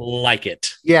 stop. I like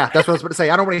it. Yeah, that's what I was about to say.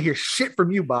 I don't want to hear shit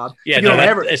from you, Bob. Yeah, you don't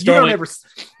ever.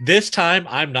 This time,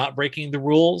 I'm not breaking the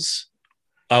rules.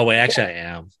 Oh wait, actually,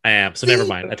 I am. So never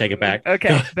mind. I take it back. Okay.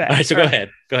 All right. So go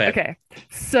ahead. Okay.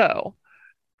 So,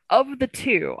 of the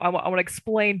two, I want to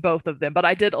explain both of them, but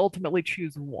I did ultimately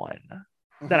choose one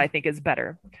that I think is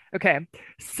better. Okay.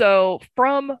 So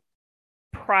from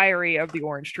Priory of the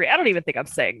Orange Tree. I don't even think I'm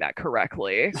saying that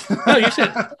correctly. No, you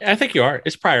said. I think you are.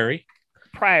 It's Priory.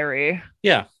 Priory.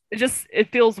 Yeah.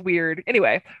 It feels weird.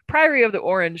 Anyway, Priory of the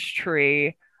Orange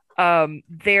Tree.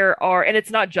 There are, and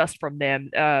it's not just from them.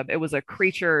 It was a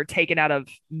creature taken out of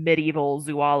medieval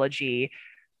zoology.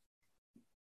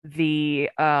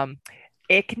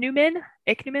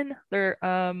 Ichneumon. They're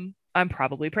I'm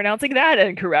probably pronouncing that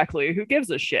incorrectly. Who gives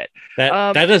a shit?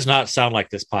 That does not sound like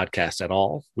this podcast at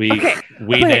all. We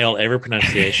nail every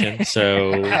pronunciation.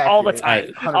 So all the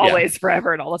time, always,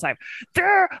 forever, and all the time.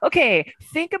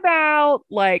 Think about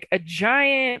like a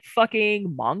giant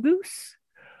fucking mongoose,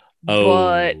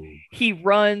 but he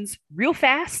runs real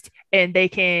fast, and they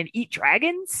can eat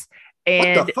dragons.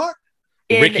 And what the fuck?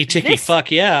 Ricky Ticky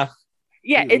fuck yeah.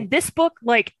 Yeah, in this book,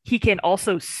 like he can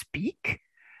also speak,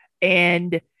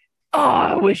 and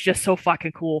it was just so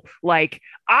fucking cool. Like,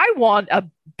 I want a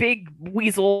big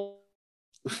weasel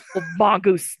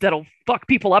mongoose that'll fuck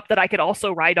people up that I could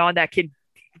also ride on that can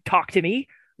talk to me.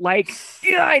 Like,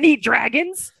 yeah, I need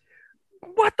dragons.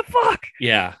 What the fuck?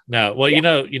 Yeah, no. Well, you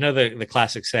know the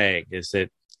classic saying is that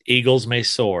eagles may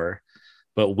soar,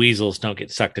 but weasels don't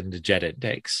get sucked into jet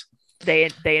intakes.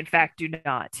 They in fact do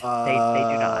not. They do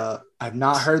not. I've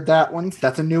not heard that one.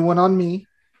 That's a new one on me.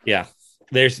 Yeah.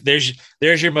 There's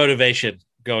your motivation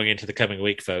going into the coming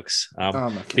week, folks.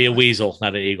 Be a weasel,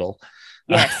 not an eagle.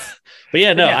 Yes. But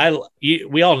yeah, no,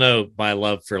 we all know my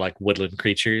love for like woodland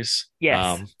creatures.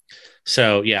 Yes.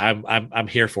 So yeah, I'm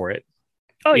here for it.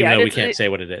 Oh even yeah, though we can't say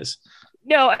what it is.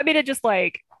 No, I mean it just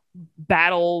like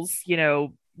battles,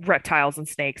 reptiles and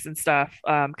snakes and stuff.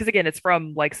 Because again, it's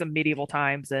from like some medieval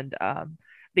times, and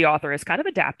the author has kind of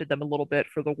adapted them a little bit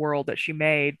for the world that she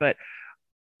made, but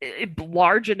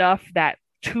large enough that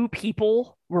 2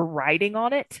 people were riding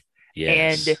on it.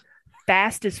 Yes. And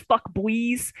fast as fuck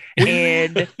boys,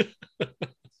 and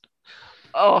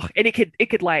and it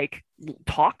could like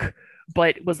talk,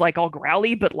 but was like all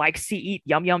growly, but likes to eat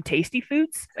yum tasty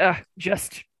foods.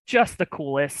 Just the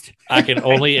coolest. I can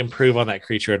only improve on that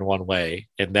creature in one way,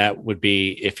 and that would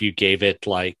be if you gave it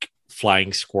like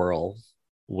flying squirrel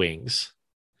wings.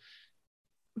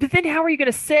 But then how are you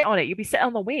going to sit on it? You'd be sitting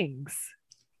on the wings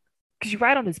because you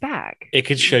ride on his back. It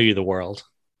could show you the world.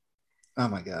 Oh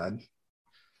my god.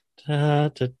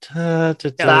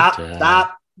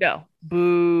 Stop. No.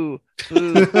 Boo.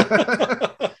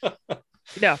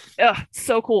 No.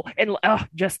 So cool. And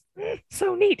just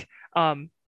so neat.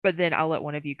 But then I'll let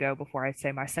one of you go before I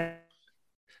say my second.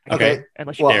 Okay.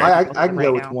 Unless I can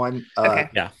go with one. Okay.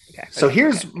 Yeah. Okay. So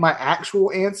here's my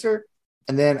actual answer,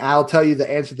 and then I'll tell you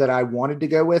the answer that I wanted to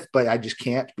go with, but I just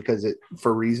can't because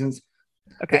for reasons.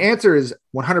 Okay. The answer is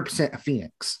 100% a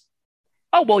phoenix.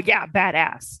 Oh well, yeah,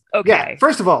 badass. Okay. Yeah.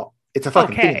 First of all, it's a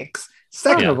fucking phoenix.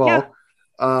 Second of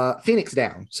all, Phoenix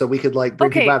down, so we could like bring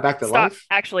people back to life.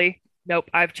 Actually, nope.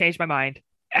 I've changed my mind.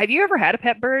 Have you ever had a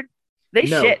pet bird? They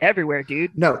shit everywhere,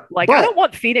 dude. No, like I don't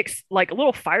want Phoenix like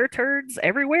little fire turds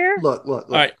everywhere. Look. All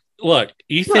right, look.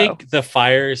 You think the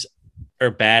fires are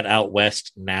bad out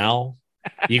west now?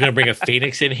 You gonna bring a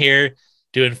Phoenix in here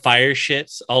doing fire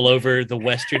shits all over the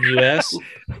western U.S.?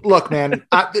 Look, man,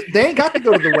 they ain't got to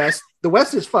go to the west. The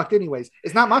west is fucked anyways.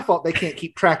 It's not my fault they can't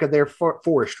keep track of their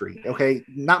forestry. Okay,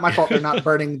 not my fault they're not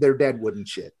burning their dead wood and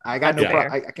shit. I got no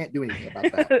problem. I can't do anything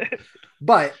about that.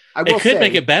 But I will say,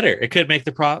 make it better. It could make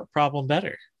the problem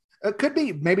better. It could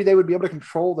be. Maybe they would be able to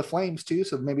control the flames too.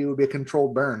 So maybe it would be a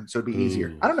controlled burn. So it'd be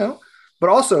easier. I don't know.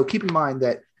 But also keep in mind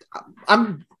that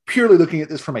I'm purely looking at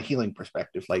this from a healing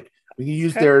perspective. Like we can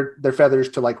use their feathers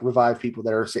to like revive people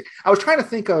that are sick. I was trying to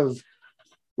think of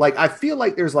like, I feel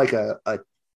like there's like a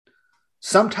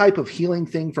some type of healing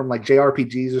thing from like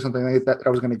JRPGs or something like that I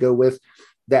was going to go with,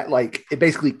 that like it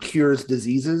basically cures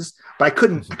diseases, but I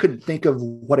couldn't think of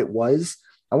what it was.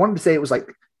 I wanted to say it was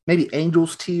like maybe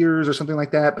angel's tears or something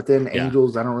like that, but then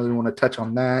angels, I don't really want to touch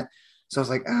on that. So I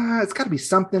was like, it's got to be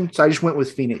something. So I just went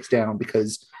with Phoenix down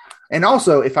because, and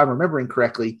also if I'm remembering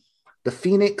correctly, the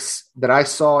Phoenix that I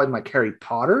saw in like Harry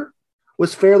Potter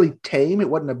was fairly tame.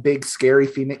 It wasn't a big scary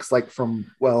Phoenix like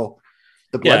from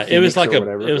the Blood it was Phoenix like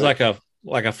whatever, it was like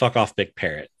a fuck off big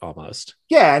parrot almost.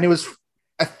 Yeah, and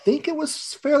I think it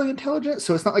was fairly intelligent,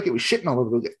 so it's not like it was shitting all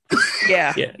over the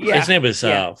Yeah. His name was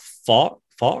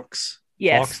Fawkes.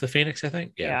 Yes. Fawkes the Phoenix, I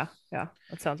think. Yeah. That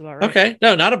sounds about right. Okay.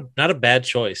 No, not a bad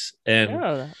choice. And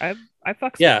I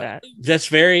fucks with that.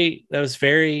 That was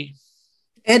very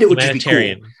and it would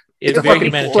humanitarian. Just be cool. It's a very fucking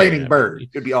humanitarian. Flaming bird.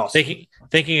 It'd be awesome.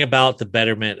 Thinking about the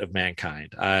betterment of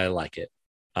mankind. I like it.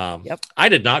 I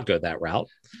did not go that route.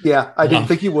 Yeah, I didn't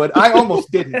think you would. I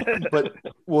almost didn't, but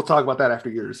we'll talk about that after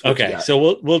yours. Okay,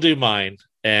 so we'll do mine,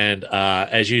 and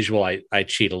as usual, I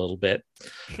cheat a little bit.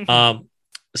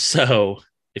 So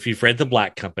if you've read The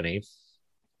Black Company,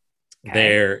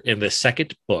 they're in the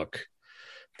second book.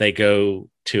 They go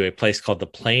to a place called the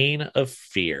Plane of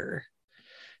Fear,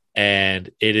 and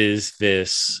it is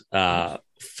this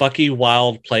fucky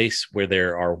wild place where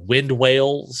there are wind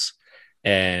whales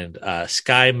and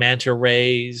sky manta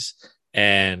rays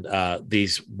and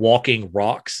these walking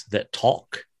rocks that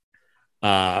talk.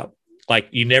 Like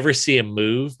you never see them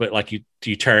move, but like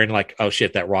you turn like, oh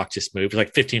shit, that rock just moved. It's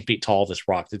like 15 feet tall. This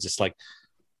rock that just like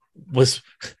was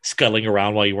scuttling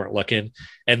around while you weren't looking,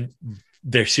 and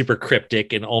they're super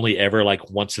cryptic and only ever like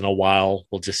once in a while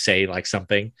will just say like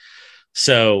something.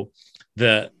 So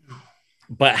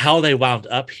but how they wound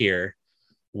up here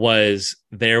was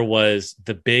there was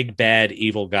the big bad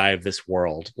evil guy of this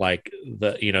world, like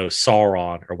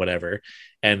Sauron or whatever,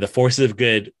 and the forces of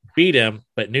good beat him,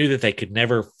 but knew that they could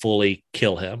never fully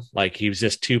kill him. Like he was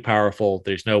just too powerful.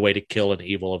 There's no way to kill an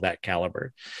evil of that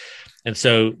caliber. And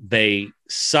so they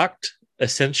sucked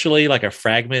essentially like a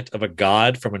fragment of a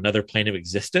god from another plane of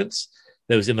existence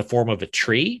that was in the form of a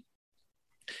tree.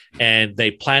 And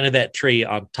they planted that tree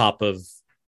on top of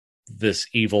this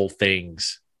evil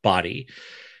thing's body.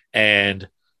 And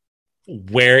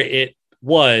where it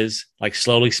was like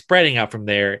slowly spreading out from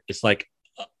there, it's like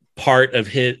part of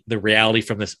the reality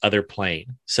from this other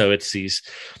plane. So it's these,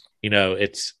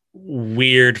 it's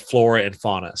weird flora and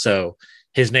fauna. So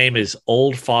his name is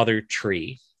Old Father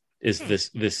Tree. Is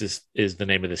the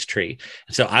name of this tree.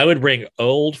 And so I would bring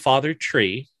Old Father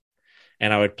Tree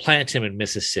and I would plant him in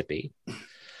Mississippi.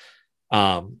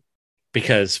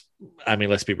 Because I mean,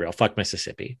 let's be real, fuck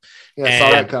Mississippi. Yeah, I saw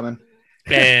that coming.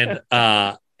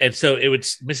 And so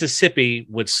Mississippi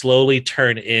would slowly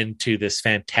turn into this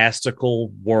fantastical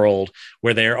world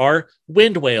where there are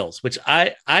wind whales, which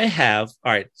I have.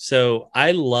 All right. So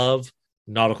I love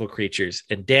nautical creatures,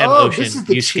 and damn ocean,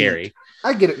 you scary.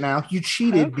 I get it now. You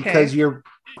cheated because you're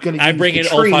going to. I bring in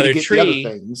Old Father Tree,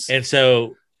 and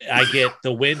so I get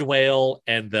the wind whale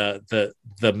and the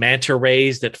manta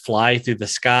rays that fly through the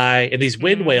sky, and these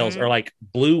wind whales are like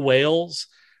blue whales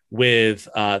with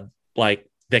like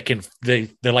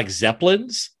they're like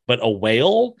zeppelins, but a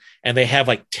whale, and they have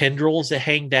like tendrils that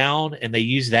hang down, and they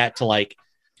use that to like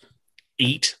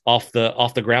eat off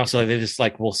the ground. So they just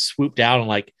like will swoop down and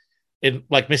like in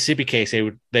like Mississippi case,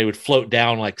 they would float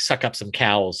down, like suck up some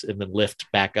cows and then lift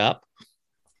back up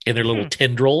in their little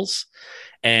tendrils.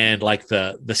 And like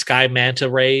the sky manta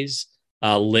rays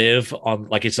live on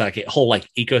like, it's like a whole like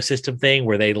ecosystem thing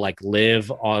where they like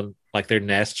live on like their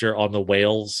nests are on the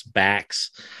whales' backs,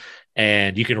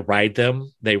 and you can ride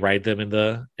them. They ride them in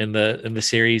the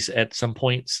series at some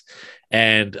points.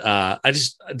 And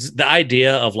the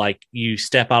idea of like you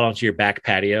step out onto your back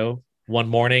patio one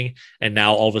morning, and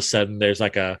now all of a sudden there's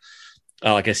like a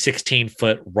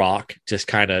 16-foot rock just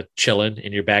kind of chilling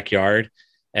in your backyard,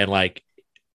 and like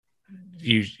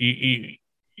you're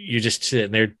just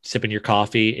sitting there sipping your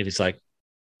coffee, and it's like,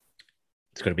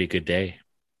 it's going to be a good day.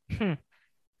 And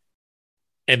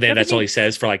then that's all he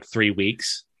says for like 3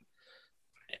 weeks.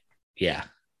 Yeah,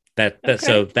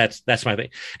 so that's my thing.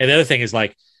 And the other thing is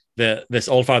like this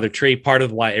Old Father Tree. Part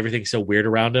of why everything's so weird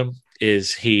around him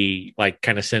is he like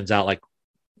kind of sends out like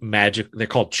magic. They're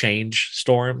called change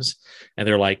storms, and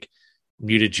they're like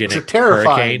mutagenic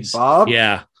hurricanes. Bob.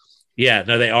 Yeah,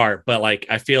 no, they are. But like,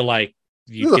 I feel like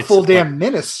you're the full damn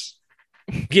menace.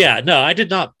 Yeah, no, I did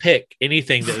not pick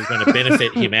anything that was going to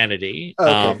benefit humanity.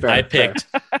 Okay,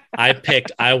 I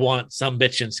picked. I want some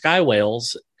bitch in sky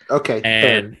whales. Okay,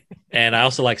 and I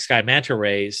also like sky manta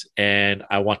rays, and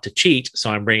I want to cheat, so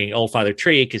I'm bringing Old Father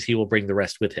Tree because he will bring the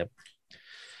rest with him.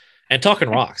 And talking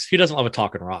rocks. Who doesn't love a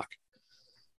talking rock?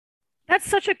 That's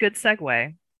such a good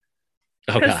segue.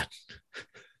 Oh God.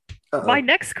 My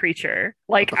next creature,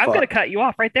 like I'm going to cut you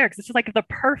off right there because it's just like the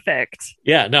perfect.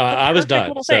 Yeah, no, I was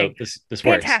done. So this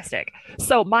works. Fantastic.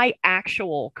 So my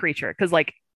actual creature, because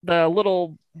like the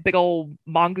little big old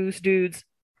mongoose dudes,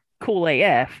 cool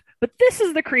AF. But this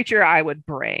is the creature I would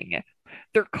bring.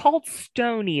 They're called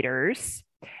Stone Eaters,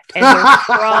 and they're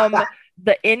from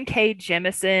the N.K.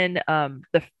 Jemisin,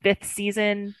 the 5th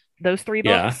season. Those 3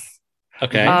 books. Yeah.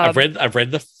 Okay, I've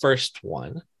read the first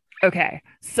one. Okay,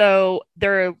 so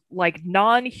they're like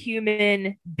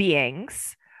non-human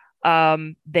beings.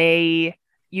 You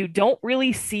don't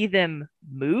really see them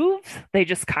move. They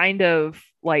just kind of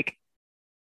like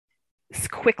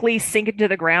quickly sink into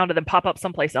the ground and then pop up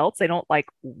someplace else. They don't like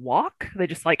walk. They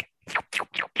just like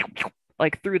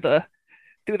through the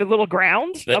little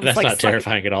ground. That's like, not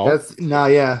terrifying at all.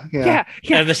 Yeah.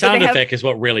 And the sound effect is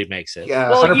what really makes it.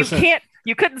 Yeah, well, 100%.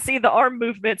 You couldn't see the arm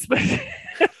movements, but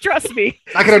trust me,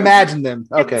 I can imagine them.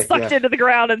 Okay, sucked into the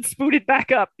ground and spooted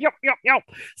back up. Yep.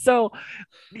 So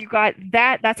you got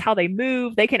that. That's how they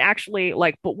move. They can actually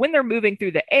but when they're moving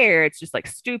through the air, it's just like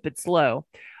stupid slow.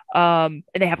 And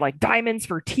they have like diamonds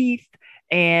for teeth,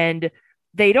 and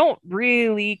they don't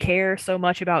really care so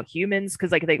much about humans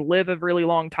because like they live a really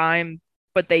long time,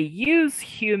 but they use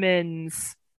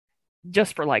humans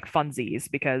just for like funsies,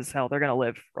 because hell, they're gonna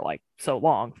live for like so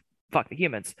long. Fuck the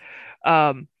humans.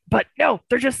 But no,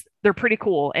 they're pretty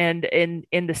cool. And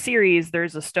in the series,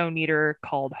 there's a stone eater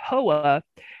called Hoa,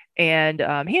 and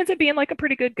he ends up being like a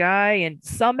pretty good guy. And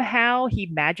somehow he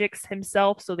magics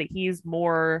himself so that he's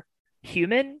more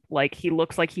human. Like he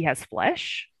looks like he has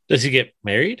flesh. Does he get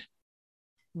married?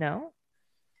 No.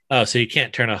 Oh, so you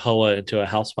can't turn a Hoa into a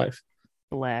housewife?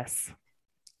 Bless.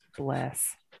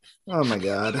 Oh my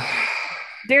god.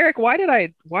 Derek, why am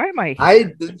I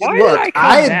I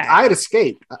had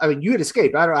escaped. I mean, you had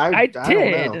escaped. I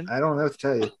did. I don't know what to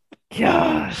tell you.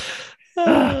 God.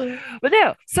 But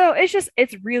no, so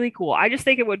it's really cool. I just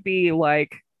think it would be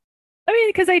like, I mean,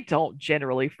 because I don't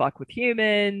generally fuck with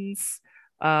humans.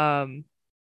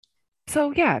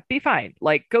 So yeah, be fine.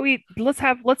 Like go eat, let's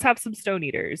have some stone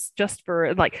eaters just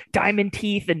for like diamond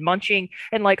teeth and munching.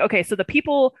 And like, okay, so the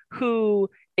people who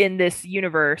in this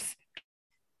universe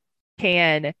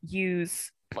can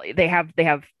use, they have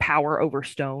power over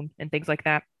stone and things like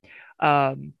that.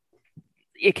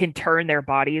 It can turn their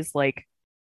bodies like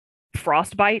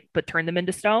frostbite, but turn them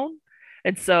into stone.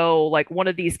 And so like one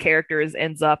of these characters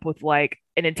ends up with like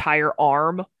an entire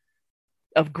arm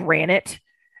of granite.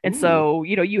 And so,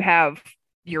 you know, you have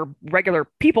your regular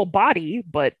people body,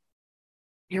 but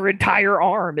your entire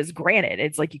arm is granite.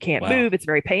 It's like you can't move. It's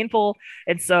very painful.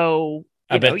 And so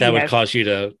I bet that would cause you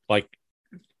to like,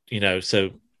 you know,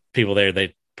 so people there,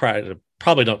 they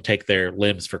probably don't take their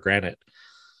limbs for granted.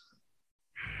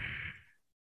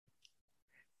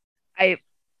 I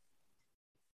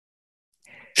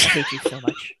hate you so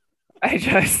much. I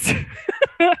just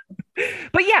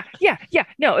but yeah,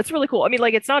 no, it's really cool. I mean,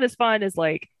 like it's not as fun as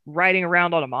like riding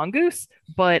around on a mongoose,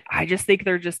 but I just think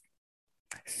they're just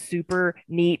super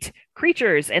neat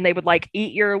creatures, and they would like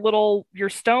eat your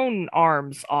stone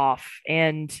arms off,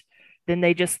 and then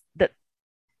they just the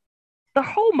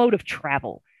whole mode of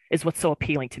travel is what's so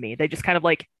appealing to me. They just kind of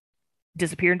like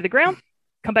disappear into the ground,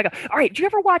 come back up. All right, did you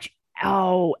ever watch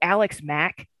Alex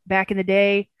Mack back in the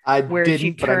day? Where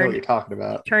didn't, but I know what you're talking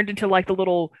about. Turned into like the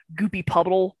little goopy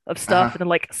puddle of stuff, and then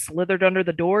like slithered under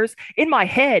the doors. In my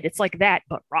head, it's like that,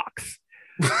 but rocks.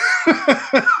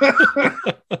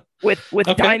 with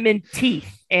diamond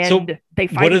teeth, and so they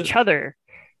fight each other.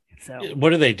 So what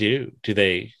do? Do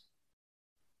they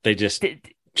just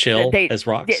chill as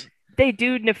rocks? They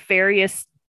do nefarious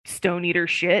stone eater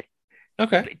shit.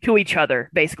 Okay. To each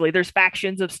other, basically. There's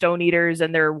factions of stone eaters,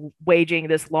 and they're waging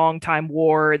this long time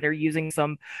war, and they're using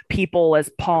some people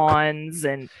as pawns.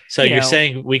 And so you're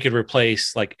saying we could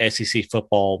replace like SEC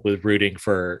football with rooting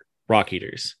for rock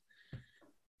eaters?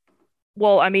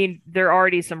 Well, I mean, there are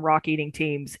already some rock eating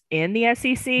teams in the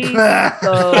SEC.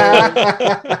 So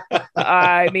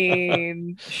I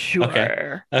mean,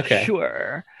 sure. Okay.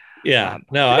 Sure. Yeah.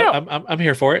 I'm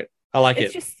here for it. I like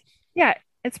it. Just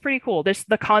it's pretty cool. There's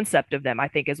the concept of them, I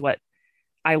think, is what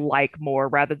I like more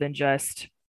rather than just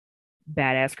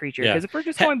badass creature. Because if we're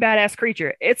just going badass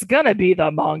creature, it's gonna be the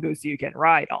mongoose you can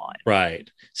ride on. Right.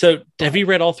 So have you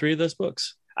read all three of those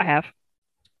books? I have.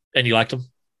 And you liked them?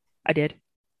 I did.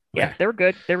 Yeah, they were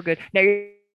good. Now you're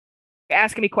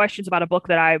asking me questions about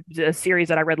a series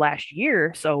that I read last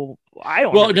year, so I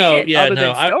don't know other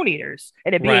than Stone Eaters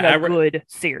and it being a good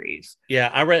series. Yeah,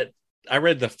 I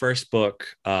read the first book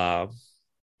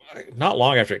not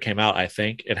long after it came out, I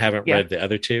think, and haven't read the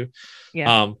other two.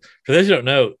 Yeah. For those who don't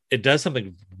know, it does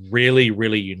something really,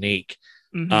 really unique.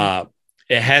 Mm-hmm.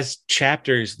 It has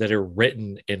chapters that are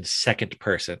written in second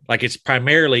person. Like it's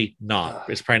primarily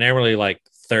like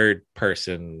third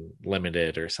person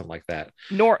limited or something like that.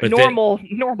 Normal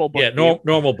book. Yeah,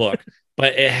 normal book.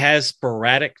 But it has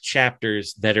sporadic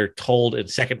chapters that are told in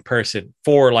second person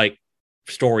for like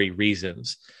story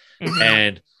reasons. Mm-hmm.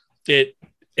 And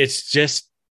it's just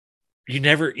you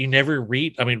never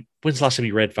read. I mean, when's the last time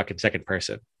you read fucking second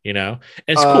person? You know?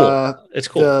 And it's cool. It's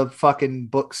cool. The fucking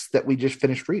books that we just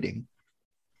finished reading.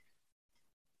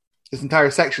 There's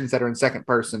entire sections that are in second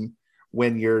person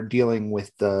when you're dealing with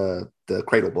the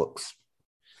Cradle books.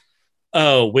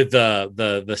 Oh, with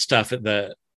the stuff at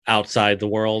the outside the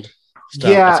world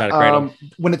stuff outside of Cradle.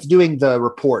 When it's doing the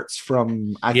reports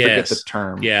from I forget the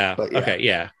term. Yeah. But Okay.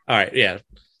 Yeah. All right. Yeah.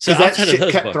 So that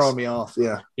shit kept throwing me off.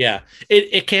 Yeah. Yeah.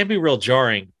 It can be real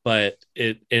jarring, but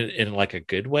it in like a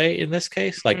good way in this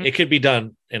case. Like it could be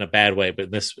done in a bad way, but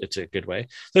in this it's a good way.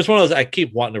 So it's one of those I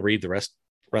keep wanting to read the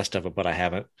rest of it, but I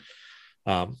haven't.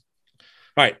 All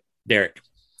right, Derek.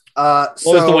 What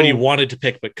was the one you wanted to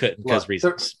pick but couldn't because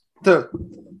reasons? Look,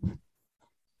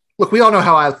 we all know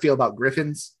how I feel about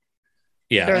griffins.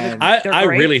 Yeah, I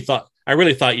really thought I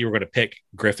really thought you were going to pick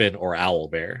Griffin or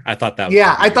Owlbear. I thought that.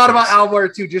 Yeah, I thought about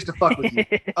Owlbear too, just to fuck with you,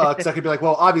 because I could be like,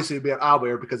 well, obviously it'd be an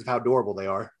Owlbear because of how adorable they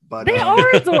are. But they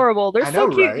are adorable. They're so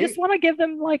cute. Right? You just want to give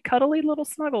them like cuddly little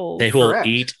snuggles. They will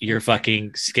eat your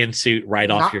fucking skin suit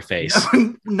off your face.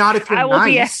 Not if you're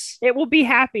nice. It will be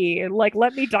happy. Like,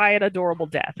 let me die an adorable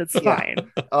death. It's fine.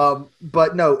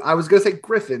 But no, I was gonna say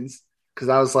Griffins because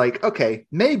I was like, okay,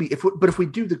 maybe if we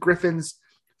do the Griffins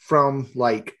from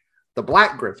like the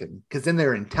Black Griffin, because then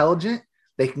they're intelligent,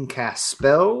 they can cast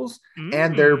spells,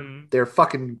 and they're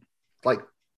fucking like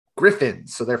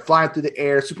Griffins, so they're flying through the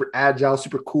air, super agile,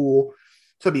 super cool.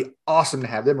 So it'd be awesome to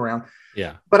have them around.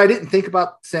 Yeah, but I didn't think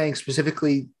about saying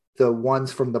specifically the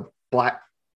ones from the Black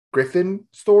Griffin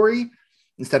story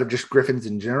instead of just Griffins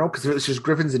in general, because if it was just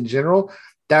Griffins in general,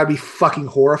 that would be fucking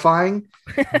horrifying.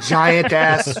 Giant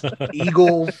ass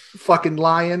eagle fucking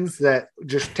lions that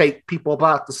just take people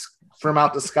from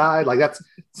out the sky. Like that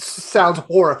sounds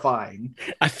horrifying.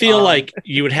 I feel like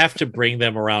you would have to bring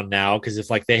them around now, because if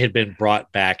like they had been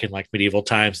brought back in like medieval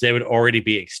times, they would already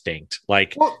be extinct.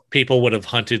 Like people would have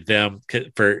hunted them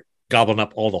for gobbling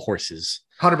up all the horses.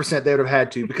 100% they would have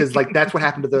had to, because like that's what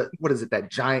happened to that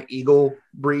giant eagle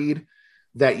breed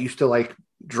that used to like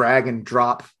drag and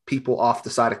drop people off the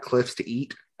side of cliffs to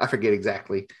eat. I forget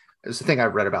exactly. It's the thing I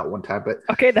read about one time, but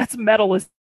okay, that's metal.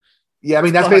 Yeah, I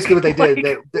mean that's basically what they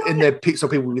did. So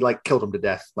people would like killed them to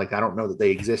death. Like I don't know that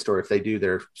they exist, or if they do,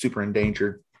 they're super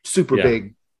endangered,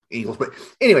 big eagles. But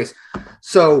anyways,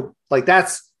 so like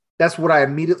that's what I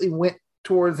immediately went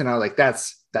towards, and I was like,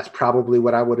 that's probably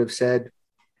what I would have said.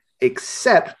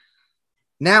 Except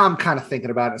now I'm kind of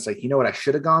thinking about it. It's like, you know what I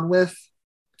should have gone with?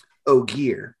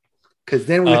 Ogier, because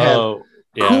then we have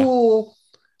cool,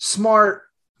 smart,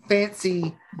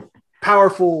 fancy,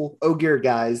 powerful Ogier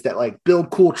guys that like build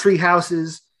cool tree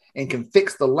houses and can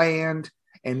fix the land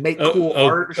and make cool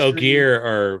art. Ogier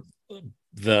are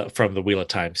from the Wheel of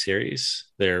Time series.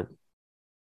 They're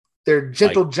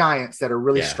gentle giants that are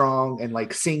really strong and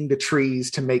like sing to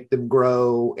trees to make them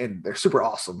grow, and they're super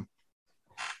awesome.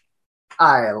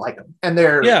 I like them, and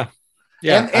they're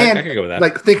and I can go with that.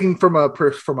 Like thinking from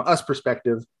us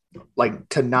perspective, like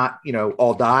to not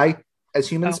all die as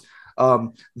humans.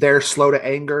 They're slow to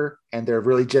anger and they're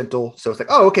really gentle. So it's like,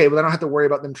 oh, okay, well, I don't have to worry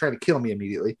about them trying to kill me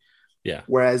immediately. Yeah.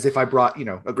 Whereas if I brought,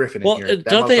 a griffin in here,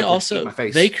 don't they also,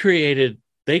 they created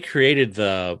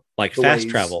the like the fast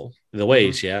ways. Travel, the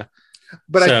ways. Yeah.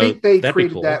 But so I think they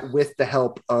created that with the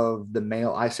help of the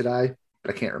male Aes Sedai,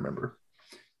 but I can't remember.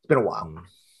 It's been a while.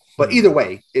 But either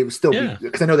way, it was still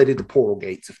because I know they did the portal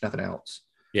gates, if nothing else.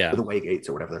 Yeah. Or the way gates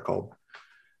or whatever they're called.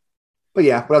 But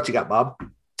yeah, what else you got, Bob?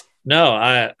 No,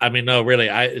 I mean, no, really.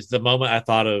 It's the moment I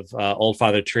thought of Old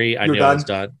Father Tree, I knew I was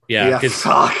done. Yeah.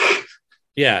 Fuck.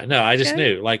 Yeah, no, I just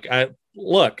knew. Like,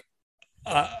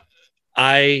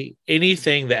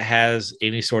 anything that has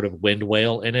any sort of wind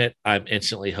whale in it, I'm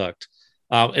instantly hooked.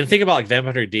 And think about like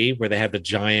Vampire D, where they have the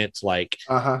giant, like,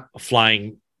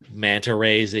 flying manta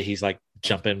rays that he's like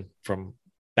jumping from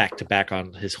back to back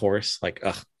on his horse. Like,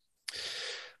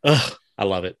 I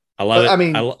love it. I love it. I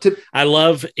mean, I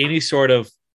love any sort of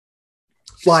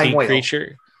flying sea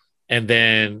creature, and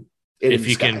then if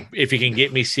you can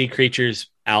get me sea creatures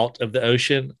out of the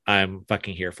ocean, I'm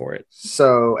fucking here for it.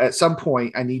 So at some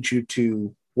point I need you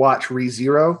to watch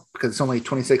ReZero, because it's only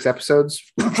 26 episodes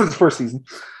for the first season,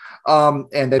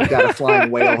 and they've got a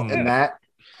flying whale in that,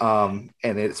 and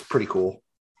it's pretty cool.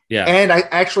 Yeah. And I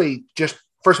actually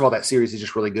first of all, that series is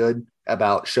just really good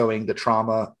about showing the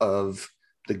trauma of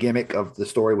the gimmick of the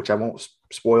story, which I won't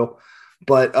spoil.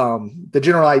 But the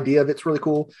general idea of it's really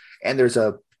cool. And there's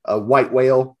a white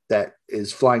whale that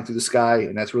is flying through the sky,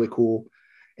 and that's really cool.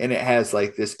 And it has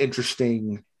like this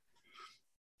interesting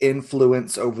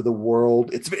influence over the world.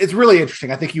 It's really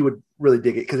interesting. I think you would really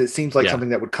dig it, because it seems like something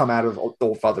that would come out of the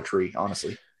Old Father Tree,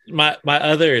 honestly. My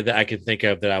other that I can think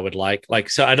of that I would like,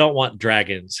 so I don't want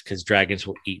dragons, because dragons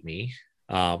will eat me.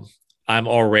 I'm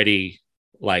already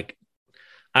like,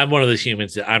 I'm one of those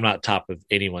humans that I'm not top of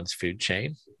anyone's food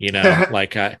chain,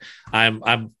 like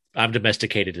I'm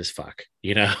domesticated as fuck,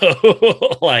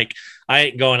 like I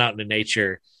ain't going out into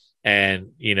nature and,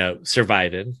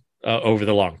 surviving over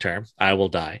the long term. I will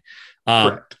die.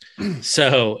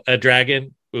 So a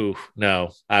dragon, ooh,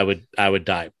 no, I would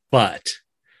die. But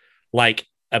like,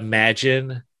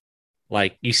 imagine,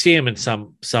 like you see them in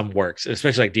some works,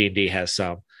 especially like D&D has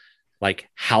some like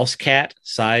house cat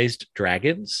sized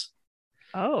dragons.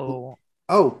 Oh,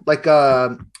 like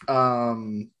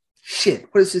shit,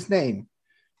 what is his name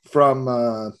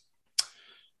from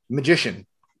Magician?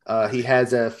 He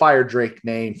has a fire drake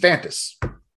named Fantus.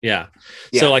 Yeah.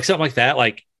 So like something like that,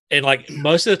 like and like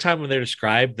most of the time when they're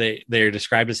described, they're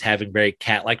described as having very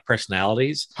cat-like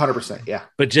personalities. 100%, yeah.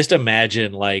 But just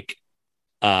imagine like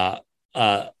a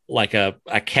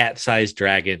cat-sized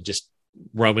dragon just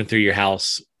roaming through your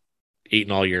house,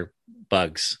 eating all your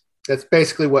bugs. That's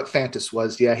basically what Fantus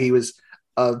was. Yeah, he was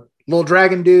a little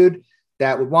dragon dude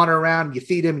that would wander around. You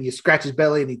feed him, and you scratch his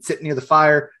belly, and he'd sit near the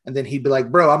fire, and then he'd be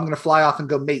like, "Bro, I'm going to fly off and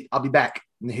go mate. I'll be back."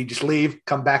 And then he'd just leave,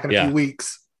 come back in a few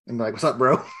weeks, and be like, "What's up,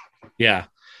 bro?" Yeah.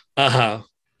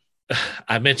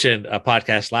 I mentioned a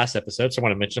podcast last episode, so I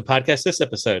want to mention a podcast this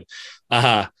episode.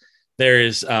 There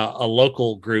is a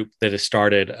local group that has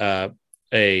started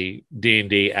a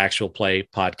D&D actual play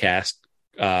podcast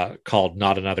called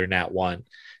Not Another Nat One,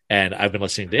 and I've been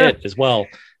listening to it as well.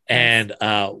 And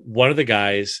one of the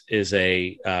guys is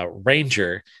a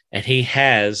ranger, and he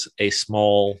has his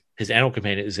animal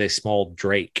companion is a small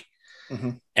drake,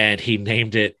 and he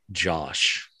named it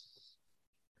Josh.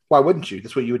 Why wouldn't you?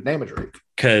 That's what you would name a drake.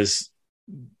 Because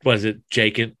was it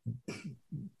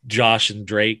Josh and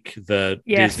Drake, the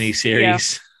Disney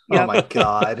series? Yeah. Yep. Oh my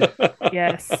god!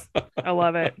 Yes, I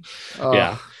love it.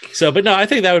 Yeah. So, but no, I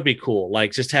think that would be cool.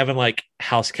 Like just having like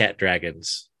house cat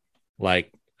dragons.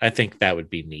 Like I think that would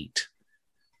be neat.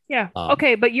 Yeah.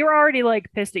 Okay, but you're already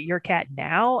like pissed at your cat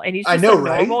now, and he's just a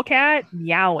normal cat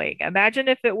meowing. Imagine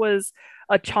if it was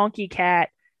a chonky cat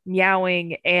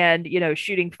meowing and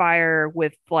shooting fire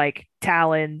with like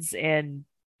talons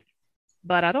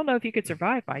but I don't know if you could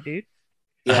survive, my dude.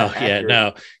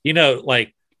 No,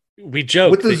 like we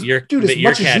joke that your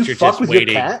cats are just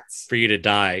waiting for you to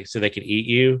die so they can eat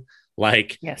you.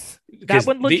 Like, yes, that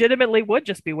one legitimately would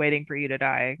just be waiting for you to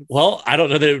die. Well, I don't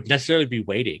know that it would necessarily be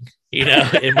waiting.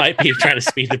 It might be trying to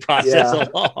speed the process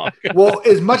along. Well,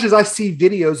 as much as I see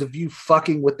videos of you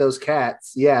fucking with those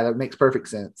cats, yeah, that makes perfect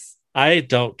sense. I've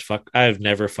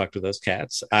never fucked with those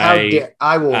cats. I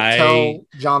will tell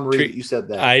John Reed that you said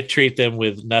that. I treat them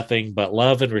with nothing but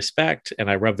love and respect,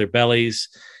 and I rub their bellies,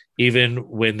 even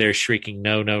when they're shrieking,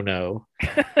 no, no, no.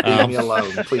 Leave me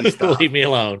alone. Please stop. Leave me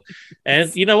alone.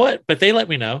 And you know what? But they let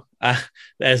me know,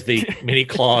 as the many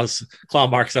claw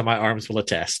marks on my arms will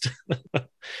attest.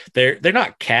 They're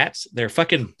not cats. They're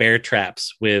fucking bear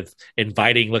traps with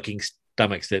inviting looking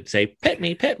stomachs that say, pet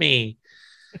me.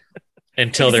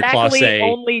 Until their claws say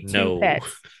only two no.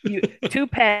 Pets. Two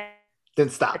pets. Then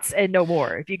stop. And no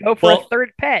more. If you go for a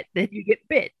third pet, then you get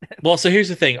bit. Well, so here's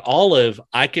the thing. Olive,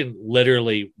 I can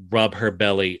literally rub her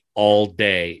belly all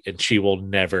day and she will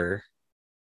never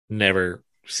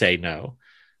say no.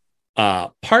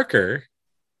 Parker,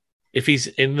 if he's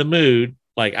in the mood,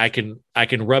 like I can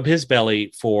rub his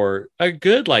belly for a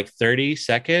good like 30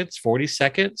 seconds, 40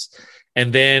 seconds,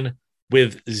 and then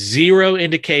with zero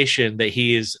indication that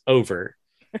he is over,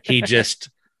 he just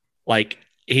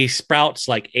he sprouts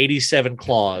like 87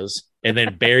 claws and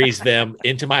then buries them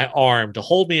into my arm to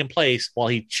hold me in place while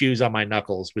he chews on my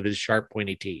knuckles with his sharp,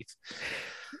 pointy teeth.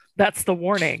 That's the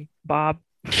warning, Bob.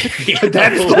 That's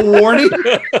the warning.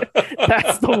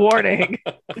 That's the warning.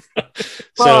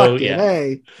 So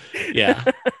yeah.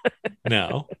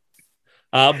 No.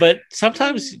 But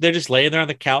sometimes they're just laying there on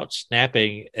the couch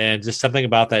snapping, and just something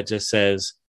about that just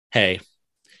says, "Hey,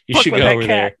 you should go over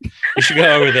there. You should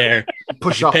go over there.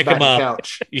 Push off pick the him up.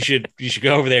 couch. You should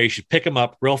go over there. You should pick him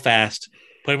up real fast,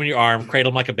 put him in your arm, cradle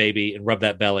him like a baby, and rub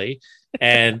that belly."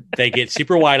 And they get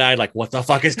super wide eyed, like, "What the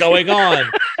fuck is going on?"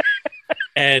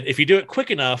 And if you do it quick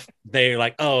enough, they're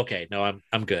like, "Oh, okay, no,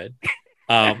 I'm good."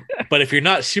 But if you're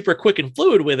not super quick and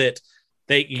fluid with it,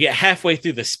 you get halfway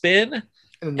through the spin.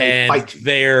 And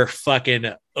they're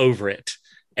fucking over it,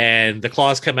 and the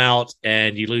claws come out,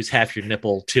 and you lose half your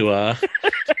nipple to a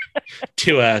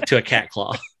cat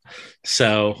claw.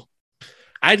 So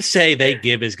I'd say they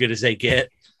give as good as they get.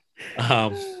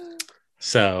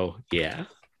 So yeah,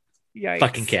 yikes.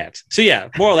 Fucking cats. So yeah,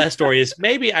 moral of that story is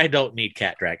maybe I don't need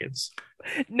cat dragons.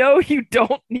 No, you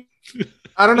don't.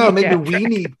 I don't know.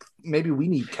 Maybe we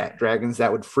need cat dragons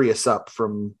that would free us up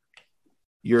from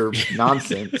your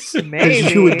nonsense.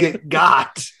 Maybe you would get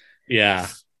got. Yeah.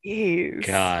 Jeez.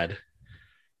 God.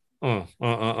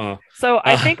 So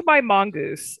I think my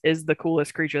mongoose is the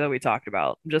coolest creature that we talked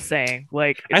about. I'm just saying,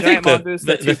 like, I think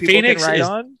the phoenix is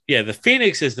on. Yeah, the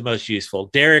phoenix is the most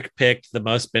useful. Derek picked the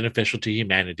most beneficial to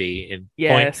humanity, and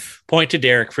point to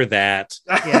Derek for that.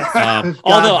 Yes.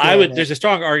 Although there's a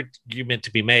strong argument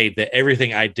to be made that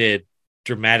everything I did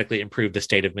dramatically improved the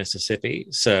state of Mississippi.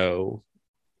 So,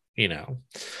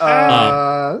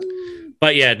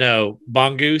 but yeah, no,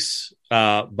 mongoose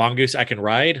I can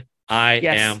ride. I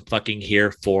am fucking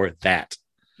here for that.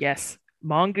 Yes.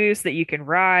 Mongoose that you can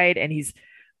ride, and he's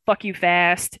fuck you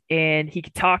fast, and he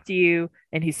can talk to you,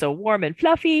 and he's so warm and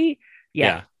fluffy.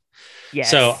 Yeah. Yes.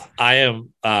 So I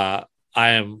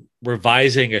am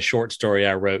revising a short story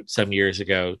I wrote some years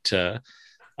ago to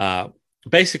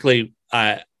basically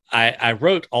I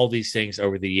wrote all these things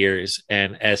over the years,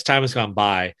 and as time has gone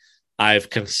by, I've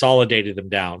consolidated them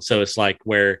down. So it's like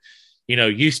where,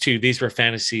 used to these were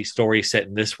fantasy stories set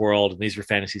in this world, and these were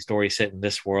fantasy stories set in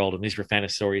this world, and these were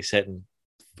fantasy stories set in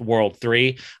world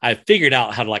 3. I figured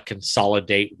out how to like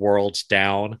consolidate worlds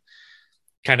down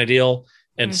kind of deal.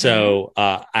 And so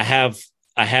I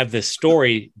have this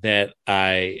story that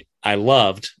I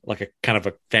loved, like a kind of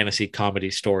a fantasy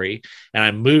comedy story, and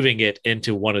I'm moving it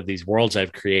into one of these worlds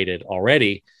I've created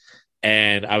already.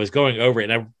 And I was going over it,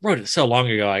 and I wrote it so long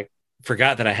ago, I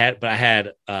forgot that I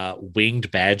had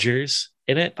winged badgers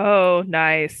in it. Oh,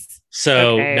 nice.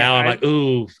 So now I'm like,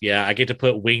 ooh, yeah, I get to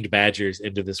put winged badgers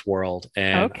into this world,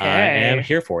 and I am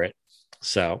here for it.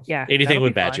 So yeah, anything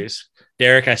with badgers. Fun.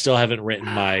 Derek, I still haven't written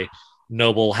my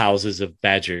Noble Houses of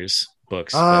Badgers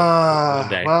books. Well,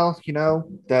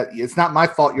 that it's not my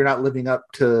fault you're not living up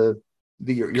to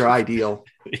your ideal.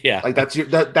 Yeah, like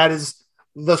that is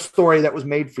the story that was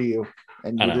made for you,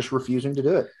 and you're just refusing to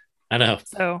do it. I know.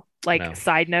 So,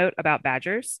 side note about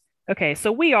badgers. Okay,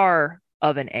 so we are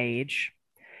of an age,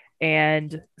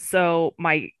 and so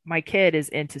my kid is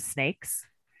into snakes.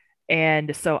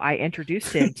 And so I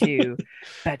introduced him to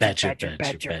badger.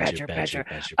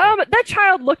 That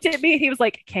child looked at me and he was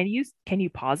like, "Can you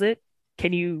pause it?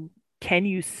 Can you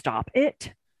stop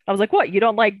it?" I was like, "What? You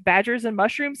don't like badgers and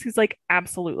mushrooms?" He's like,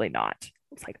 "Absolutely not." I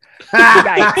was like,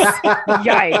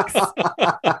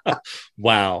 "Yikes!"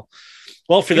 Wow.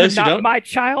 Well, for those who don't, my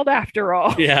child after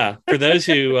all. Yeah, for those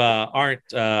who aren't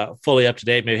fully up to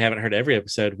date, maybe haven't heard every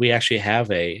episode, we actually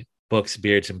have a Books,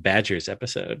 Beards, and Badgers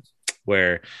episode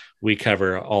where we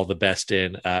cover all the best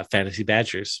in fantasy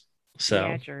badgers. So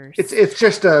badgers. It's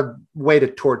just a way to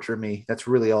torture me. That's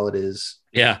really all it is.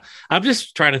 Yeah, I'm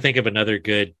just trying to think of another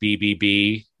good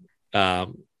BBB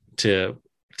to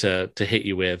hit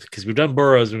you with, because we've done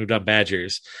burrows and we've done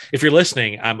badgers. If you're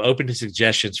listening, I'm open to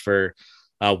suggestions for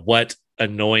what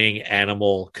annoying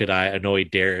animal could I annoy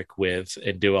Derek with,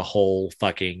 and do a whole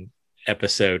fucking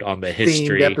episode on the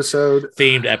history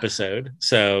themed episode.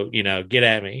 So get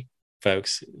at me,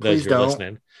 folks. Those who are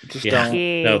listening,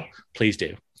 no, please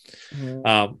do.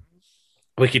 Mm-hmm.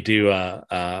 We could do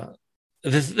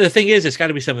the thing is, it's got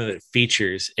to be something that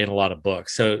features in a lot of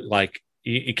books. So like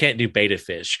you can't do beta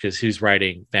fish, because who's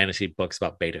writing fantasy books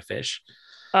about beta fish?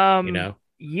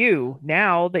 You,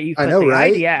 now that you put the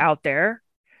idea out there,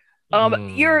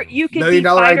 you can be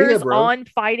fighters on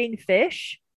fighting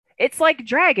fish. It's like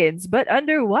dragons, but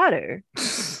underwater.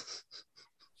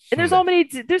 And there's so many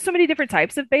different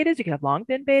types of betas. You can have long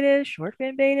fin betas, short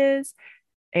fin betas,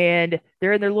 and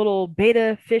they're in their little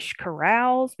beta fish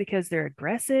corrals because they're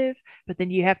aggressive. But then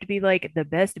you have to be like the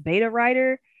best beta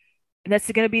rider, and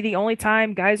that's going to be the only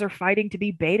time guys are fighting to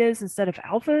be betas instead of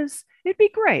alphas. It'd be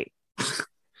great.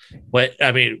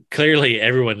 Clearly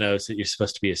everyone knows that you're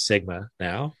supposed to be a Sigma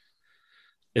now.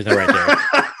 Is that right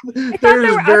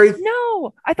there?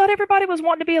 No, I thought everybody was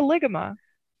wanting to be a Ligma.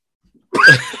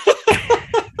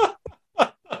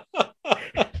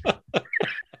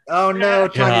 Oh no,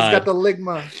 Tanya's got the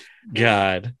Ligma.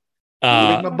 God.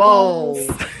 Ligma balls.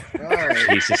 Right.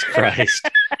 Jesus Christ.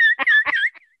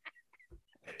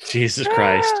 Jesus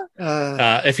Christ.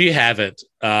 If you haven't,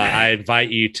 I invite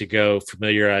you to go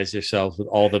familiarize yourself with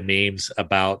all the memes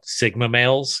about Sigma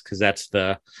males, because that's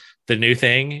the new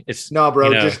thing. It's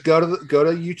just go to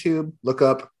YouTube, look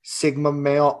up Sigma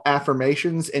male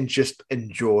affirmations, and just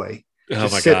enjoy.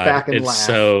 Just sit back and laugh. It's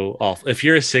so awful. If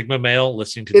you're a Sigma male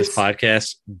listening to this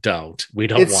podcast, don't. We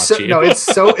don't want you. No, it's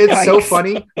so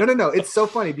funny. No. It's so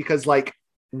funny because like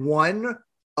one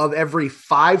of every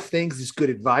 5 things is good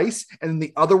advice, and then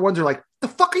the other ones are like, the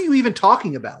fuck are you even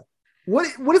talking about? What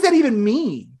does that even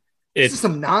mean? It's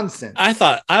some nonsense.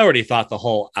 I already thought the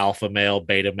whole alpha male,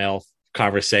 beta male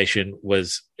conversation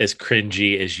was as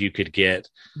cringy as you could get.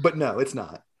 But no, it's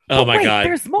not. Oh my God.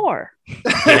 There's more.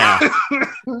 Yeah.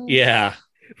 Yeah.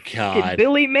 God.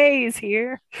 Billy Mays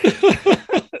here.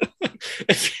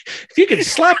 if you can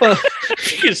slap a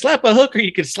hook, or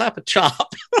you can slap a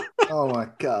chop. Oh my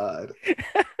God.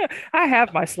 I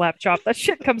have my slap chop. That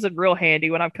shit comes in real handy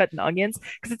when I'm cutting onions,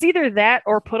 because it's either that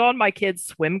or put on my kids'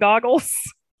 swim goggles.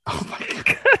 Oh my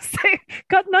God.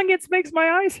 Cutting onions makes my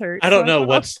eyes hurt. I don't know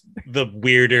what's the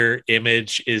weirder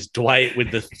image, is Dwight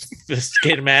with the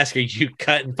skin mask, or you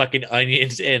cutting fucking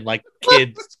onions in like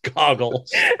kids'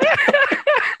 goggles.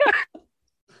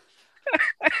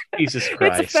 Jesus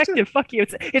Christ. It's effective. Fuck you.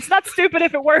 It's not stupid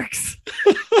if it works.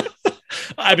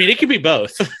 It can be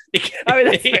both.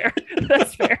 That's fair.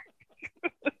 That's fair.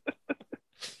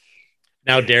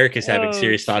 Now Derek is having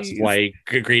serious thoughts of why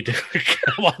he agreed to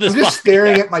come on this. I'm just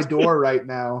staring at my door right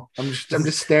now. I'm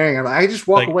just staring. I just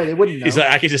walk away. They wouldn't know. He's like,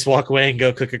 I could just walk away and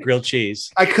go cook a grilled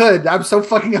cheese. I could. I'm so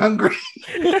fucking hungry.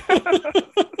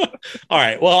 All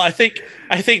right. Well, I think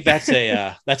that's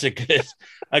a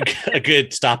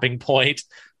good stopping point.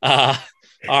 All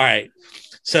right.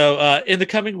 So in the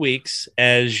coming weeks,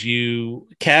 as you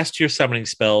cast your summoning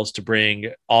spells to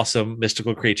bring awesome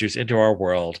mystical creatures into our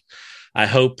world, I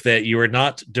hope that you are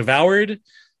not devoured,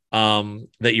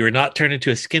 that you are not turned into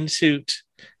a skin suit,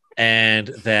 and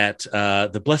that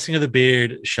the blessing of the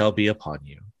beard shall be upon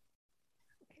you.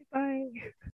 Bye.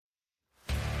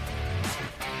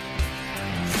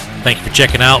 Thank you for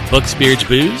checking out Books, Beards,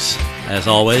 Booze. As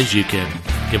always, you can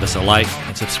give us a like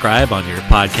and subscribe on your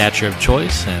podcatcher of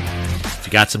choice. And if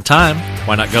you got some time,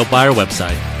 why not go by our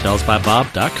website,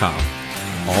 talesbybob.com,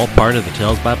 all part of the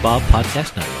Tales by Bob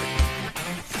podcast network.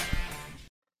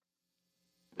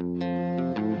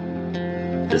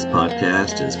 This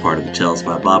podcast is part of the Tales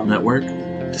by Bob network.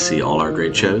 To see all our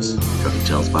great shows, go to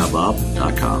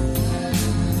talesbybob.com.